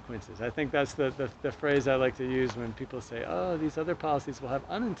consequences. I think that's the phrase I like to use when people say, oh, these other policies will have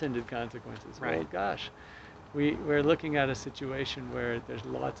unintended consequences. Right. Well, gosh, we're looking at a situation where there's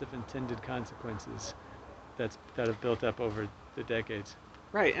lots of intended consequences that have built up over the decades.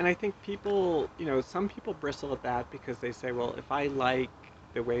 Right, and I think people, some people bristle at that because they say, well, if I like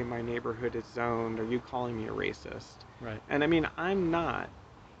the way my neighborhood is zoned, are you calling me a racist? Right. And I mean, I'm not,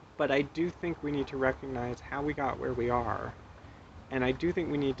 but I do think we need to recognize how we got where we are. And I do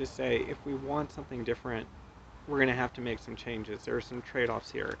think we need to say, if we want something different, we're going to have to make some changes. There are some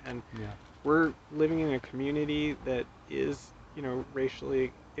trade-offs here. And Yeah. we're living in a community that is,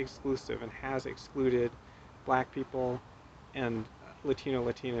 racially exclusive and has excluded black people and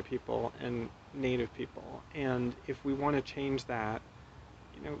Latina people and Native people. And if we want to change that,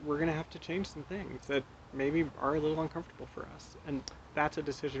 we're going to have to change some things that maybe are a little uncomfortable for us. And that's a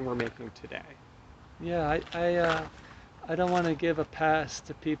decision we're making today. Yeah, I don't want to give a pass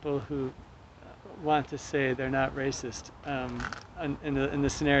to people who want to say they're not racist in the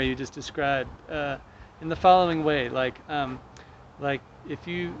scenario you just described in the following way, like if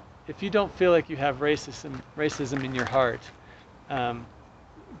you don't feel like you have racism in your heart,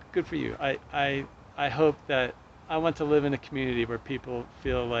 good for you. I hope that I want to live in a community where people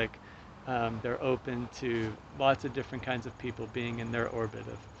feel like they're open to lots of different kinds of people being in their orbit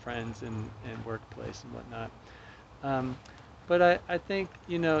of friends and workplace and whatnot. But I think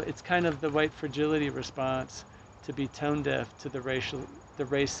it's kind of the white fragility response to be tone deaf to the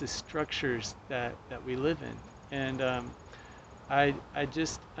racist structures that we live in, and I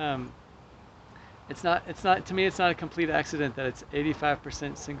just it's not to me, it's not a complete accident that it's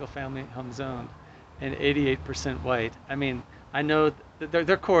 85% single family home zoned and 88% white. I mean, I know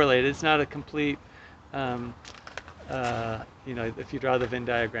they're correlated. It's not a complete if you draw the Venn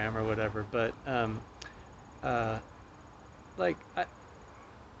diagram or whatever, but like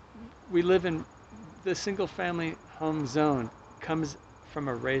we live in the single family home zone comes from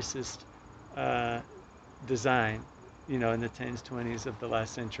a racist design, in the 10s, 20s of the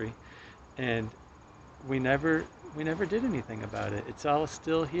last century, and we never did anything about it. It's all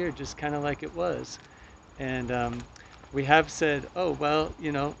still here, just kind of like it was, and we have said, oh well,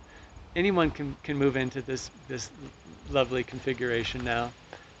 anyone can move into this lovely configuration now,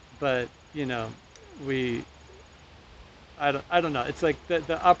 but we I don't know. It's like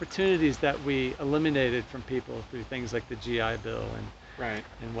the opportunities that we eliminated from people through things like the GI Bill Right.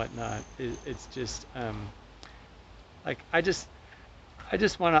 and whatnot. It's just like I just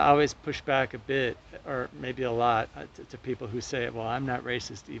want to always push back a bit, or maybe a lot, to people who say, well, I'm not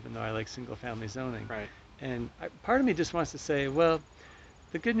racist even though I like single family zoning. Right. And part of me just wants to say, well,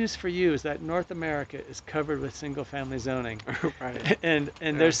 the good news for you is that North America is covered with single-family zoning, Right. and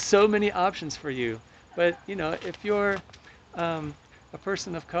Yeah. there's so many options for you. But if you're a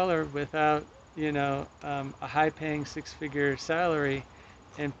person of color without a high-paying six-figure salary,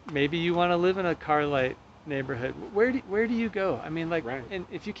 and maybe you want to live in a car-light neighborhood, where do you go? I mean, like, Right. and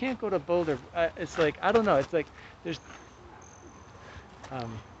if you can't go to Boulder, it's like, I don't know. It's like there's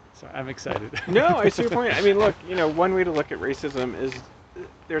sorry, I'm excited. No, I see your point. I mean, look, one way to look at racism is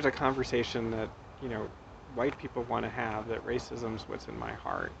there's a conversation that, white people want to have, that racism's what's in my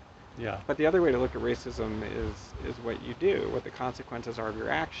heart. Yeah. But the other way to look at racism is what you do, what the consequences are of your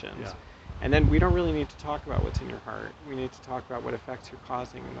actions. Yeah. And then we don't really need to talk about what's in your heart. We need to talk about what effects you're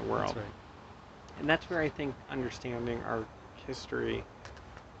causing in the world. That's right. And that's where I think understanding our history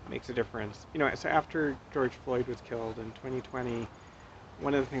makes a difference. So after George Floyd was killed in 2020,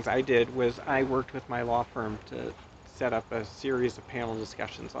 one of the things I did was I worked with my law firm to set up a series of panel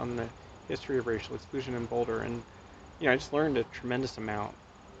discussions on the history of racial exclusion in Boulder, and I just learned a tremendous amount.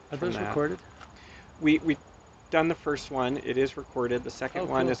 Are those recorded? We done the first one. It is recorded. The second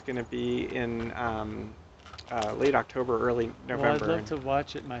one cool. is going to be in late October, early November. Well, I'd love to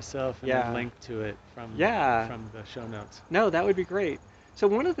watch it myself and then link to it from the show notes. No, that would be great. So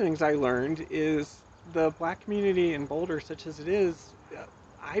one of the things I learned is the Black community in Boulder, such as it is,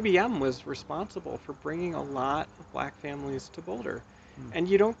 IBM was responsible for bringing a lot of Black families to Boulder. And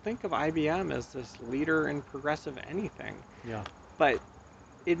you don't think of IBM as this leader in progressive anything. Yeah. But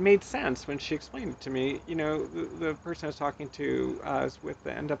it made sense when she explained it to me. The person I was talking to is with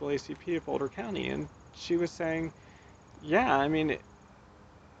the NAACP of Boulder County, and she was saying, yeah, I mean,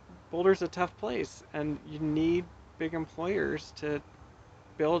 Boulder's a tough place, and you need big employers to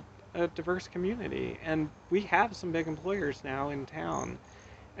build a diverse community. And we have some big employers now in town.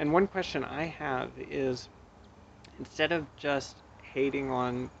 And one question I have is, instead of just hating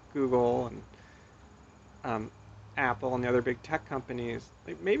on Google and Apple and the other big tech companies,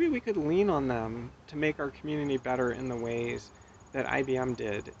 maybe we could lean on them to make our community better in the ways that IBM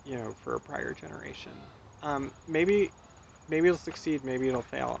did, for a prior generation. Maybe it'll succeed, maybe it'll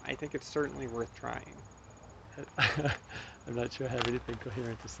fail. I think it's certainly worth trying. I'm not sure I have anything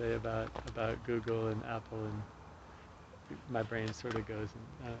coherent to say about Google and Apple, and my brain sort of goes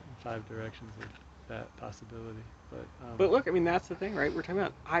in 5 directions of that possibility. But look, I mean, that's the thing, right? We're talking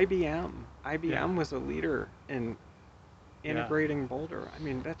about IBM. IBM was a leader in integrating Boulder. I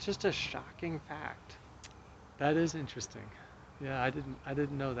mean, that's just a shocking fact. That is interesting. Yeah, I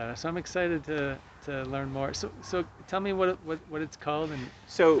didn't know that. So I'm excited to learn more. So tell me what it's called,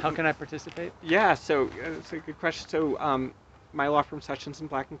 and how can I participate? Yeah, so it's a good question. So my law firm, Sessions and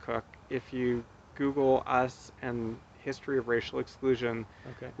Black and Cook. If you Google us and history of racial exclusion,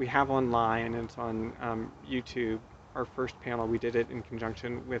 we have online, and it's on YouTube. Our first panel, we did it in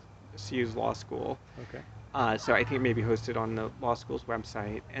conjunction with CU's law school. So I think it may be hosted on the law school's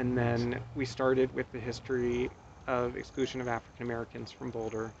website. And then we started with the history of exclusion of African Americans from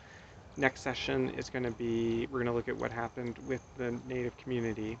Boulder. Next session is going to be, we're going to look at what happened with the Native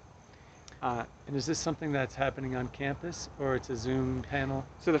community. And is this something that's happening on campus, or it's a Zoom panel?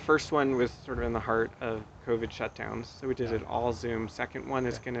 So the first one was sort of in the heart of COVID shutdowns, so we did it all Zoom. Second one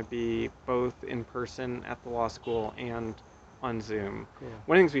is going to be both in person at the law school and on Zoom. Cool.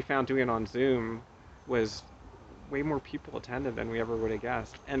 One of the things we found doing it on Zoom was way more people attended than we ever would have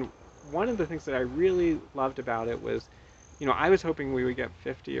guessed. And one of the things that I really loved about it was, I was hoping we would get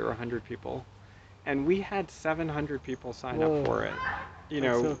 50 or 100 people, and we had 700 people sign up for it.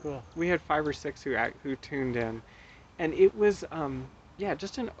 That's so cool. We had 5 or 6 who tuned in, and it was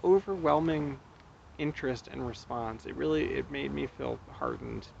just an overwhelming interest and response. It made me feel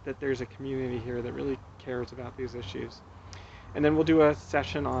heartened that there's a community here that really cares about these issues. And then we'll do a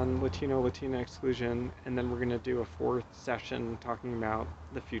session on Latina exclusion, and then we're going to do a 4th session talking about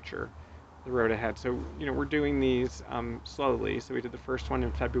the future, the road ahead. So we're doing these slowly. So we did the first one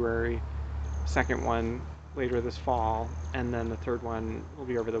in February, second one later this fall, and then the third one will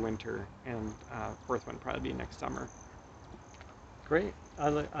be over the winter, and 4th one probably be next summer. Great.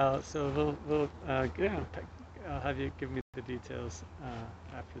 So we'll I'll have you give me the details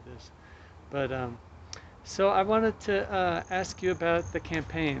after this. But so I wanted to ask you about the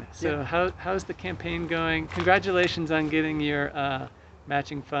campaign. So how's the campaign going? Congratulations on getting your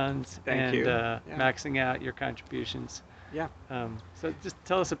matching funds. Thank you. Maxing out your contributions. Yeah. So just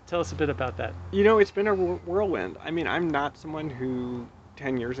tell us a bit about that. It's been a whirlwind. I mean, I'm not someone who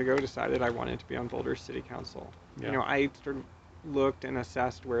 10 years ago decided I wanted to be on Boulder City Council. Yeah. I sort of looked and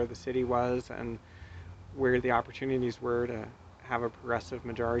assessed where the city was and where the opportunities were to have a progressive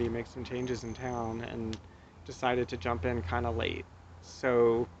majority make some changes in town, and decided to jump in kind of late.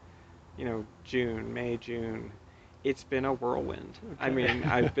 So, June, May, June, it's been a whirlwind. I Okay. mean,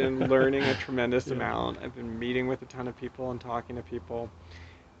 I've been learning a tremendous Yeah. amount. I've been meeting with a ton of people and talking to people.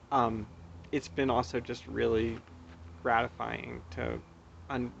 Um, it's been also just really gratifying to,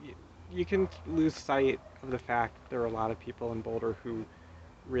 un, you can lose sight of the fact that there are a lot of people in Boulder who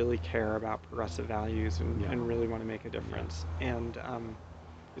really care about progressive values Yeah. and really want to make a Yeah. difference. And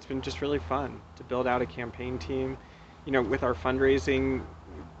it's been just really fun to build out a campaign team. With our fundraising,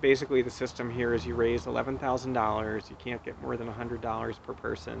 basically the system here is you raise $11,000. You can't get more than $100 per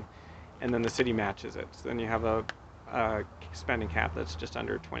person, and then the city matches it. So then you have a spending cap that's just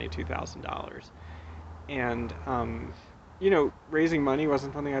under $22,000. And raising money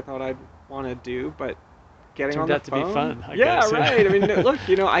wasn't something I thought I'd want to do, but getting on Turned the out to be phone, fun, I yeah, guess. right. I mean, Yeah. look,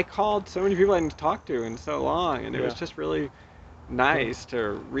 I called so many people I hadn't talked to in so long, and it was Yeah. just really Cool. nice to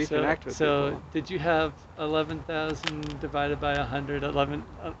So, reconnect with so people. did you have 11,000 divided by 100,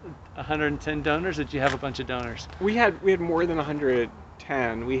 110 donors? Or did you have a bunch of donors? We had more than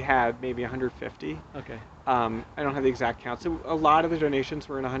 110. We had maybe 150. Okay. I don't have the exact count. So a lot of the donations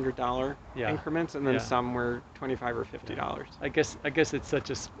were in $100 Yeah. increments, and then Yeah. some were 25 or Yeah. $50. I guess it's such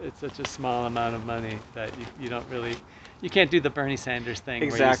a small amount of money that you don't really you can't do the Bernie Sanders thing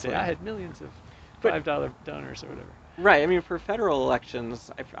where you say I Exactly. had millions of But $5 donors or whatever. right, I mean, for federal elections,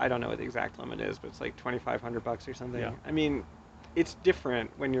 I don't know what the exact limit is, but it's like $2,500 or Yeah. something. I mean, it's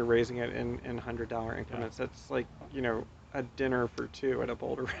different when you're raising it in $100 Yeah. increments. That's like a dinner for two at a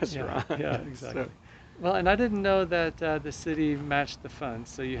Boulder Yeah. restaurant. Yeah. So Exactly. Well, and I didn't know that the city matched the funds,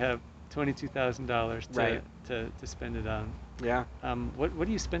 so you have $22,000 right, to spend it on. yeah, What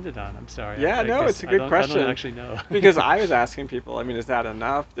do you spend it on? I'm sorry. yeah. I No, guess it's a good I don't question actually know. because I was asking people. I mean, is that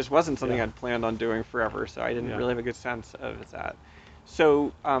enough? This wasn't something Yeah. I'd planned on doing forever, so I didn't Yeah. really have a good sense of is that.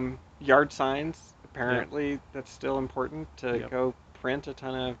 So yard signs. Yep. Apparently, that's still important to Yep. go print a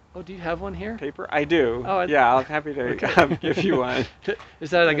ton of Oh, do you have one here? paper? I do. Oh, Yeah, I'm happy okay. to give you one.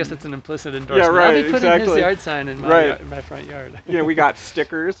 Is that? I guess And that's an implicit yeah, endorsement. I'll right, be putting his exactly. yard sign in Right. in my front yard. We got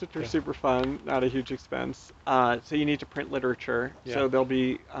stickers, which are Yeah. super fun, not a huge expense. So you need to print literature. Yeah. So there'll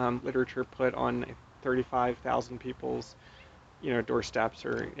be literature put on 35,000 people's, doorsteps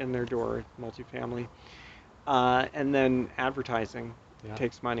or in their door, multifamily. And then advertising Yeah.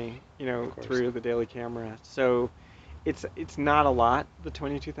 takes money, Of course. through the Daily Camera. So it's not a lot, the Yeah, it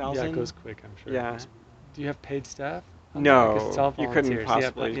 22,000. goes quick, I'm sure. Yeah. Do you have paid staff on that? I guess it's No, all you couldn't volunteers. Yeah,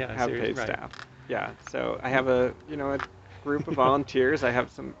 possibly yeah, have serious, paid right. staff. Yeah, so I have a group of volunteers. I have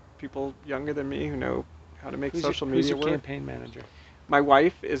some people younger than me who know how to make social Who's media your work. campaign manager? My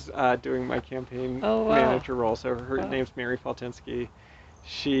wife is doing my campaign Oh, wow. manager role, so her Wow. name's Mary Faltinsky.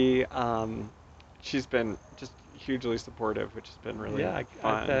 She she's been just hugely supportive, which has been really Yeah,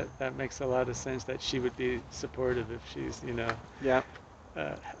 fun. that makes a lot of sense that she would be supportive if she's, Yeah,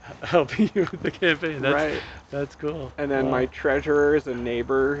 uh, helping you with the campaign. right. That's cool. And then my Wow. treasurer is a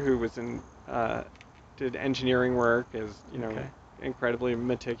neighbor who was in did engineering work, is Okay. incredibly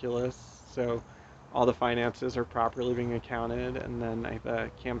meticulous. So all the finances are properly being accounted. And then I have a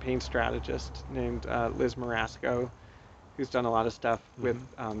campaign strategist named Liz Marasco, who's done a lot of stuff with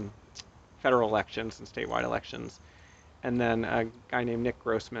Hmm. federal elections and statewide elections. And then a guy named Nick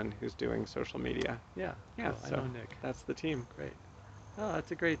Grossman, who's doing social media. Yeah, Yeah, cool. I know so Nick. that's the team. Great. Oh,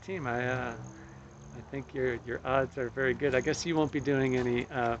 that's a great team. I think your odds are very good. I guess you won't be doing any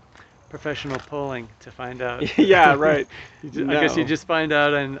professional polling to find out. Yeah, right. I guess you No. just find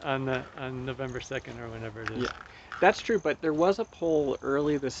out on November 2nd or whenever it is. Yeah, that's true, but there was a poll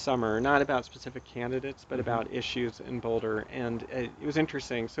early this summer, not about specific candidates, but Hmm. about issues in Boulder, and it was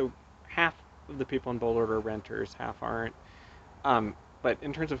interesting. So half of the people in Boulder are renters, half aren't. Um, but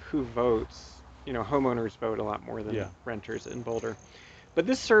in terms of who votes, homeowners vote a lot more than Yeah. renters in Boulder. But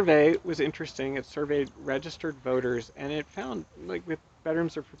this survey was interesting. It surveyed registered voters, and it found, like with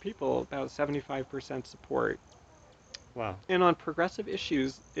Bedrooms Are for People, about 75% support. Wow. And on progressive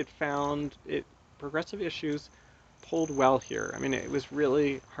issues, it found it progressive issues pulled well here. I mean, it was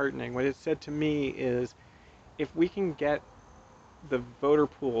really heartening. What it said to me is if we can get the voter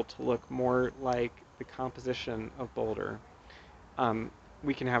pool to look more like the composition of Boulder, um,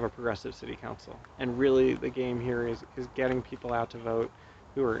 we can have a progressive city council. And really, the game here is getting people out to vote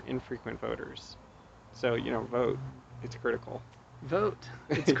who are infrequent voters. So, vote. It's critical. Vote.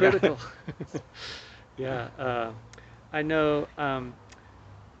 It's Yeah. critical. Yeah. I know.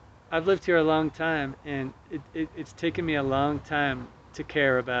 I've lived here a long time, and it's taken me a long time to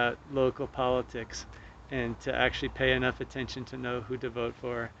care about local politics and to actually pay enough attention to know who to vote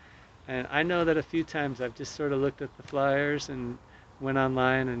for. And I know that a few times I've just sort of looked at the flyers and went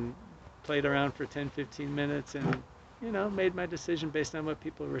online and played around for 10, 15 minutes and made my decision based on what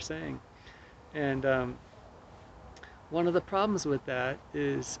people were saying. And one of the problems with that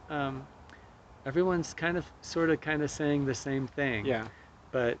is everyone's kind of saying the same thing. Yeah.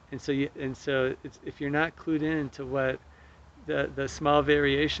 But if you're not clued in to what the small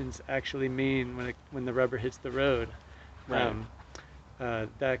variations actually mean when the rubber hits the road, Right.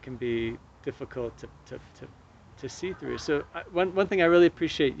 that can be difficult to see through. So one thing I really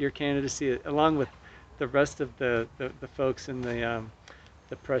appreciate your candidacy, along with the rest of the folks in the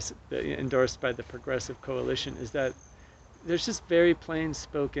press endorsed by the Progressive Coalition, is that there's just very plain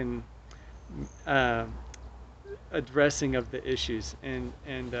spoken addressing of the issues, and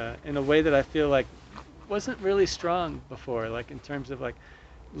in a way that I feel like wasn't really strong before, like in terms of like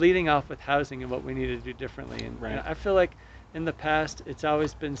leading off with housing and what we need to do differently. And Right. I feel like in the past it's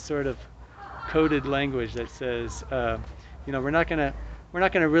always been sort of coded language that says, we're not gonna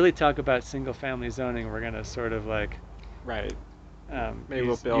really talk about single family zoning. We're gonna sort of like Right. Maybe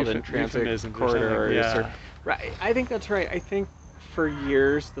we'll use build in transit euphemisms or something. corridors. Yeah. Right. I think that's right. I think for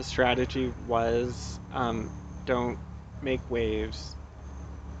years the strategy was don't make waves.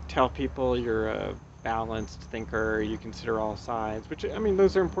 Tell people you're a balanced thinker. You consider all sides, which I mean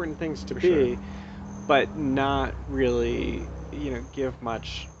those are important things to For be, sure. but not really give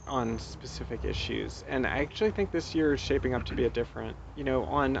much on specific issues. And I actually think this year is shaping up to be a different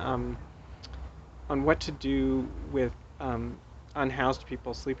on what to do with unhoused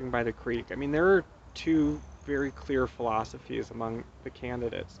people sleeping by the creek. I mean, there are two very clear philosophies among the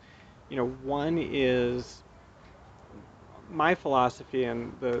candidates. One is my philosophy,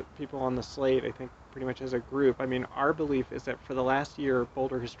 and the people on the slate, I think, pretty much as a group. I mean, our belief is that for the last year,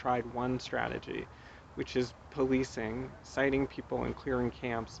 Boulder has tried one strategy, which is policing, citing people and clearing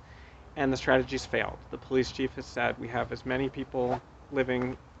camps, and the strategy's failed. The police chief has said we have as many people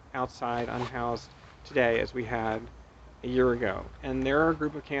living outside unhoused today as we had a year ago. And there are a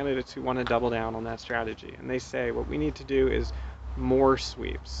group of candidates who want to double down on that strategy. And they say what we need to do is more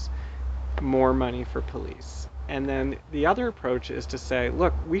sweeps, more money for police. And then the other approach is to say,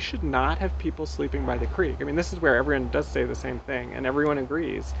 look, we should not have people sleeping by the creek. I mean, this is where everyone does say the same thing, and everyone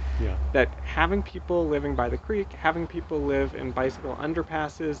agrees that having people living by the creek, having people live in bicycle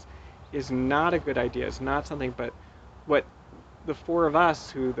underpasses is not a good idea. It's not something, but what the four of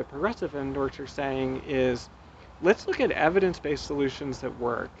us who the progressive endorse are saying is, let's look at evidence-based solutions that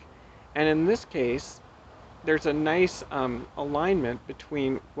work. And in this case, there's a nice alignment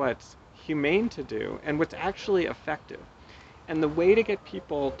between what's humane to do and what's actually effective. And the way to get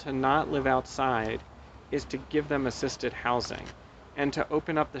people to not live outside is to give them assisted housing and to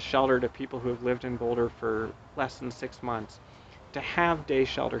open up the shelter to people who have lived in Boulder for less than 6 months, to have day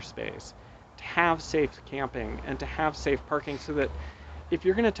shelter space, to have safe camping, and to have safe parking, so that if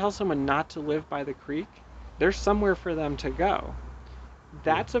you're going to tell someone not to live by the creek, there's somewhere for them to go.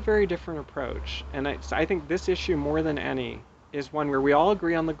 That's a very different approach. And I think this issue, more than any, is one where we all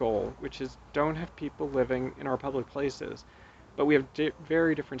agree on the goal, which is don't have people living in our public places. But we have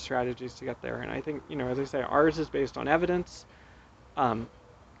very different strategies to get there. And I think, as I say, ours is based on evidence.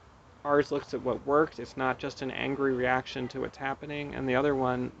 Ours looks at what works. It's not just an angry reaction to what's happening. And the other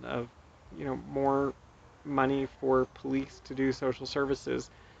one of, more money for police to do social services.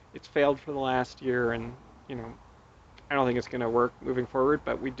 It's failed for the last year, and, I don't think it's going to work moving forward.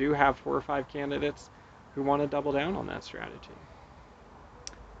 But we do have 4 or 5 candidates who want to double down on that strategy.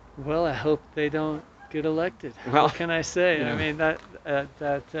 Well, I hope they don't get elected. Well, what can I say? yeah. I mean, that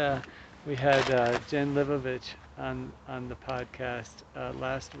we had Jen Livovich on the podcast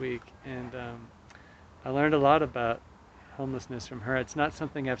last week, and I learned a lot about homelessness from her. It's not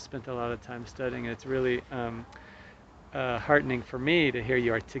something I've spent a lot of time studying. It's really heartening for me to hear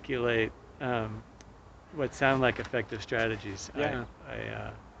you articulate what sound like effective strategies. Yeah.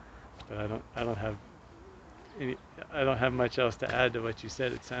 But I don't have much else to add to what you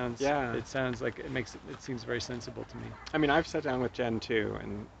said. It sounds like it seems very sensible to me. I mean, I've sat down with Jen too,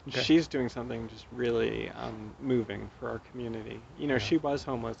 and Okay. she's doing something just really moving for our community. Yeah. She was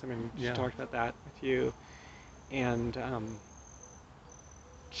homeless. I mean, she Yeah. talked about that with you, and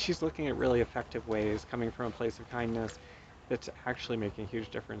she's looking at really effective ways, coming from a place of kindness, that's actually making a huge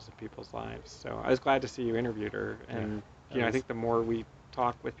difference in people's lives. So I was glad to see you interviewed her, and Yeah. I think the more we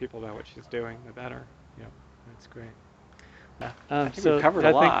talk with people about what she's doing, the better. Yeah, that's great. I think we covered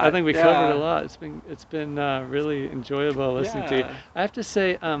a lot. I think we Yeah. covered a lot. It's been really enjoyable listening to you. Yeah. I have to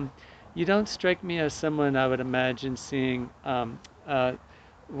say, you don't strike me as someone I would imagine seeing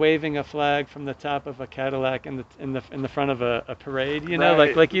waving a flag from the top of a Cadillac in the front of a parade.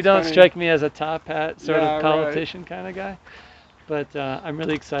 Right, like you it's don't funny. strike me as a top hat sort Yeah, of right. politician kind of guy. But I'm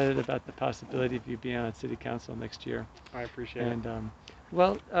really excited about the possibility of you being on City Council next year. I appreciate it. And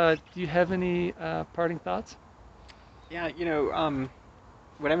do you have any parting thoughts? Yeah,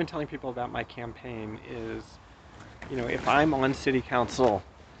 what I've been telling people about my campaign is, if I'm on city council,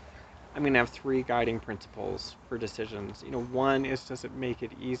 I'm going to have three guiding principles for decisions. One is, does it make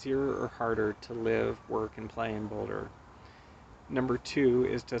it easier or harder to live, work, and play in Boulder? Number two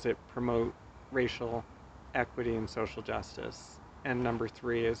is, does it promote racial equity and social justice? And number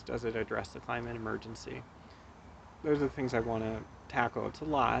three is, does it address the climate emergency? Those are the things I want to tackle. It's a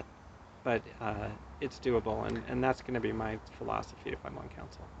lot, but it's doable, and that's going to be my philosophy if I'm on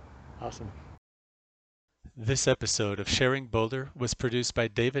council. Awesome. This episode of Sharing Boulder was produced by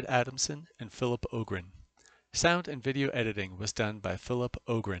David Adamson and Philip Ogren. Sound and video editing was done by Philip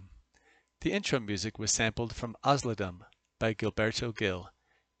Ogren. The intro music was sampled from Osladum by Gilberto Gil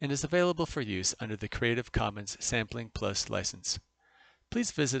and is available for use under the Creative Commons Sampling Plus license.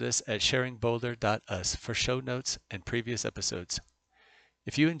 Please visit us at sharingboulder.us for show notes and previous episodes.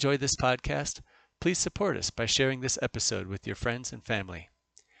 If you enjoy this podcast, please support us by sharing this episode with your friends and family.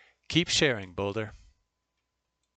 Keep sharing, Boulder.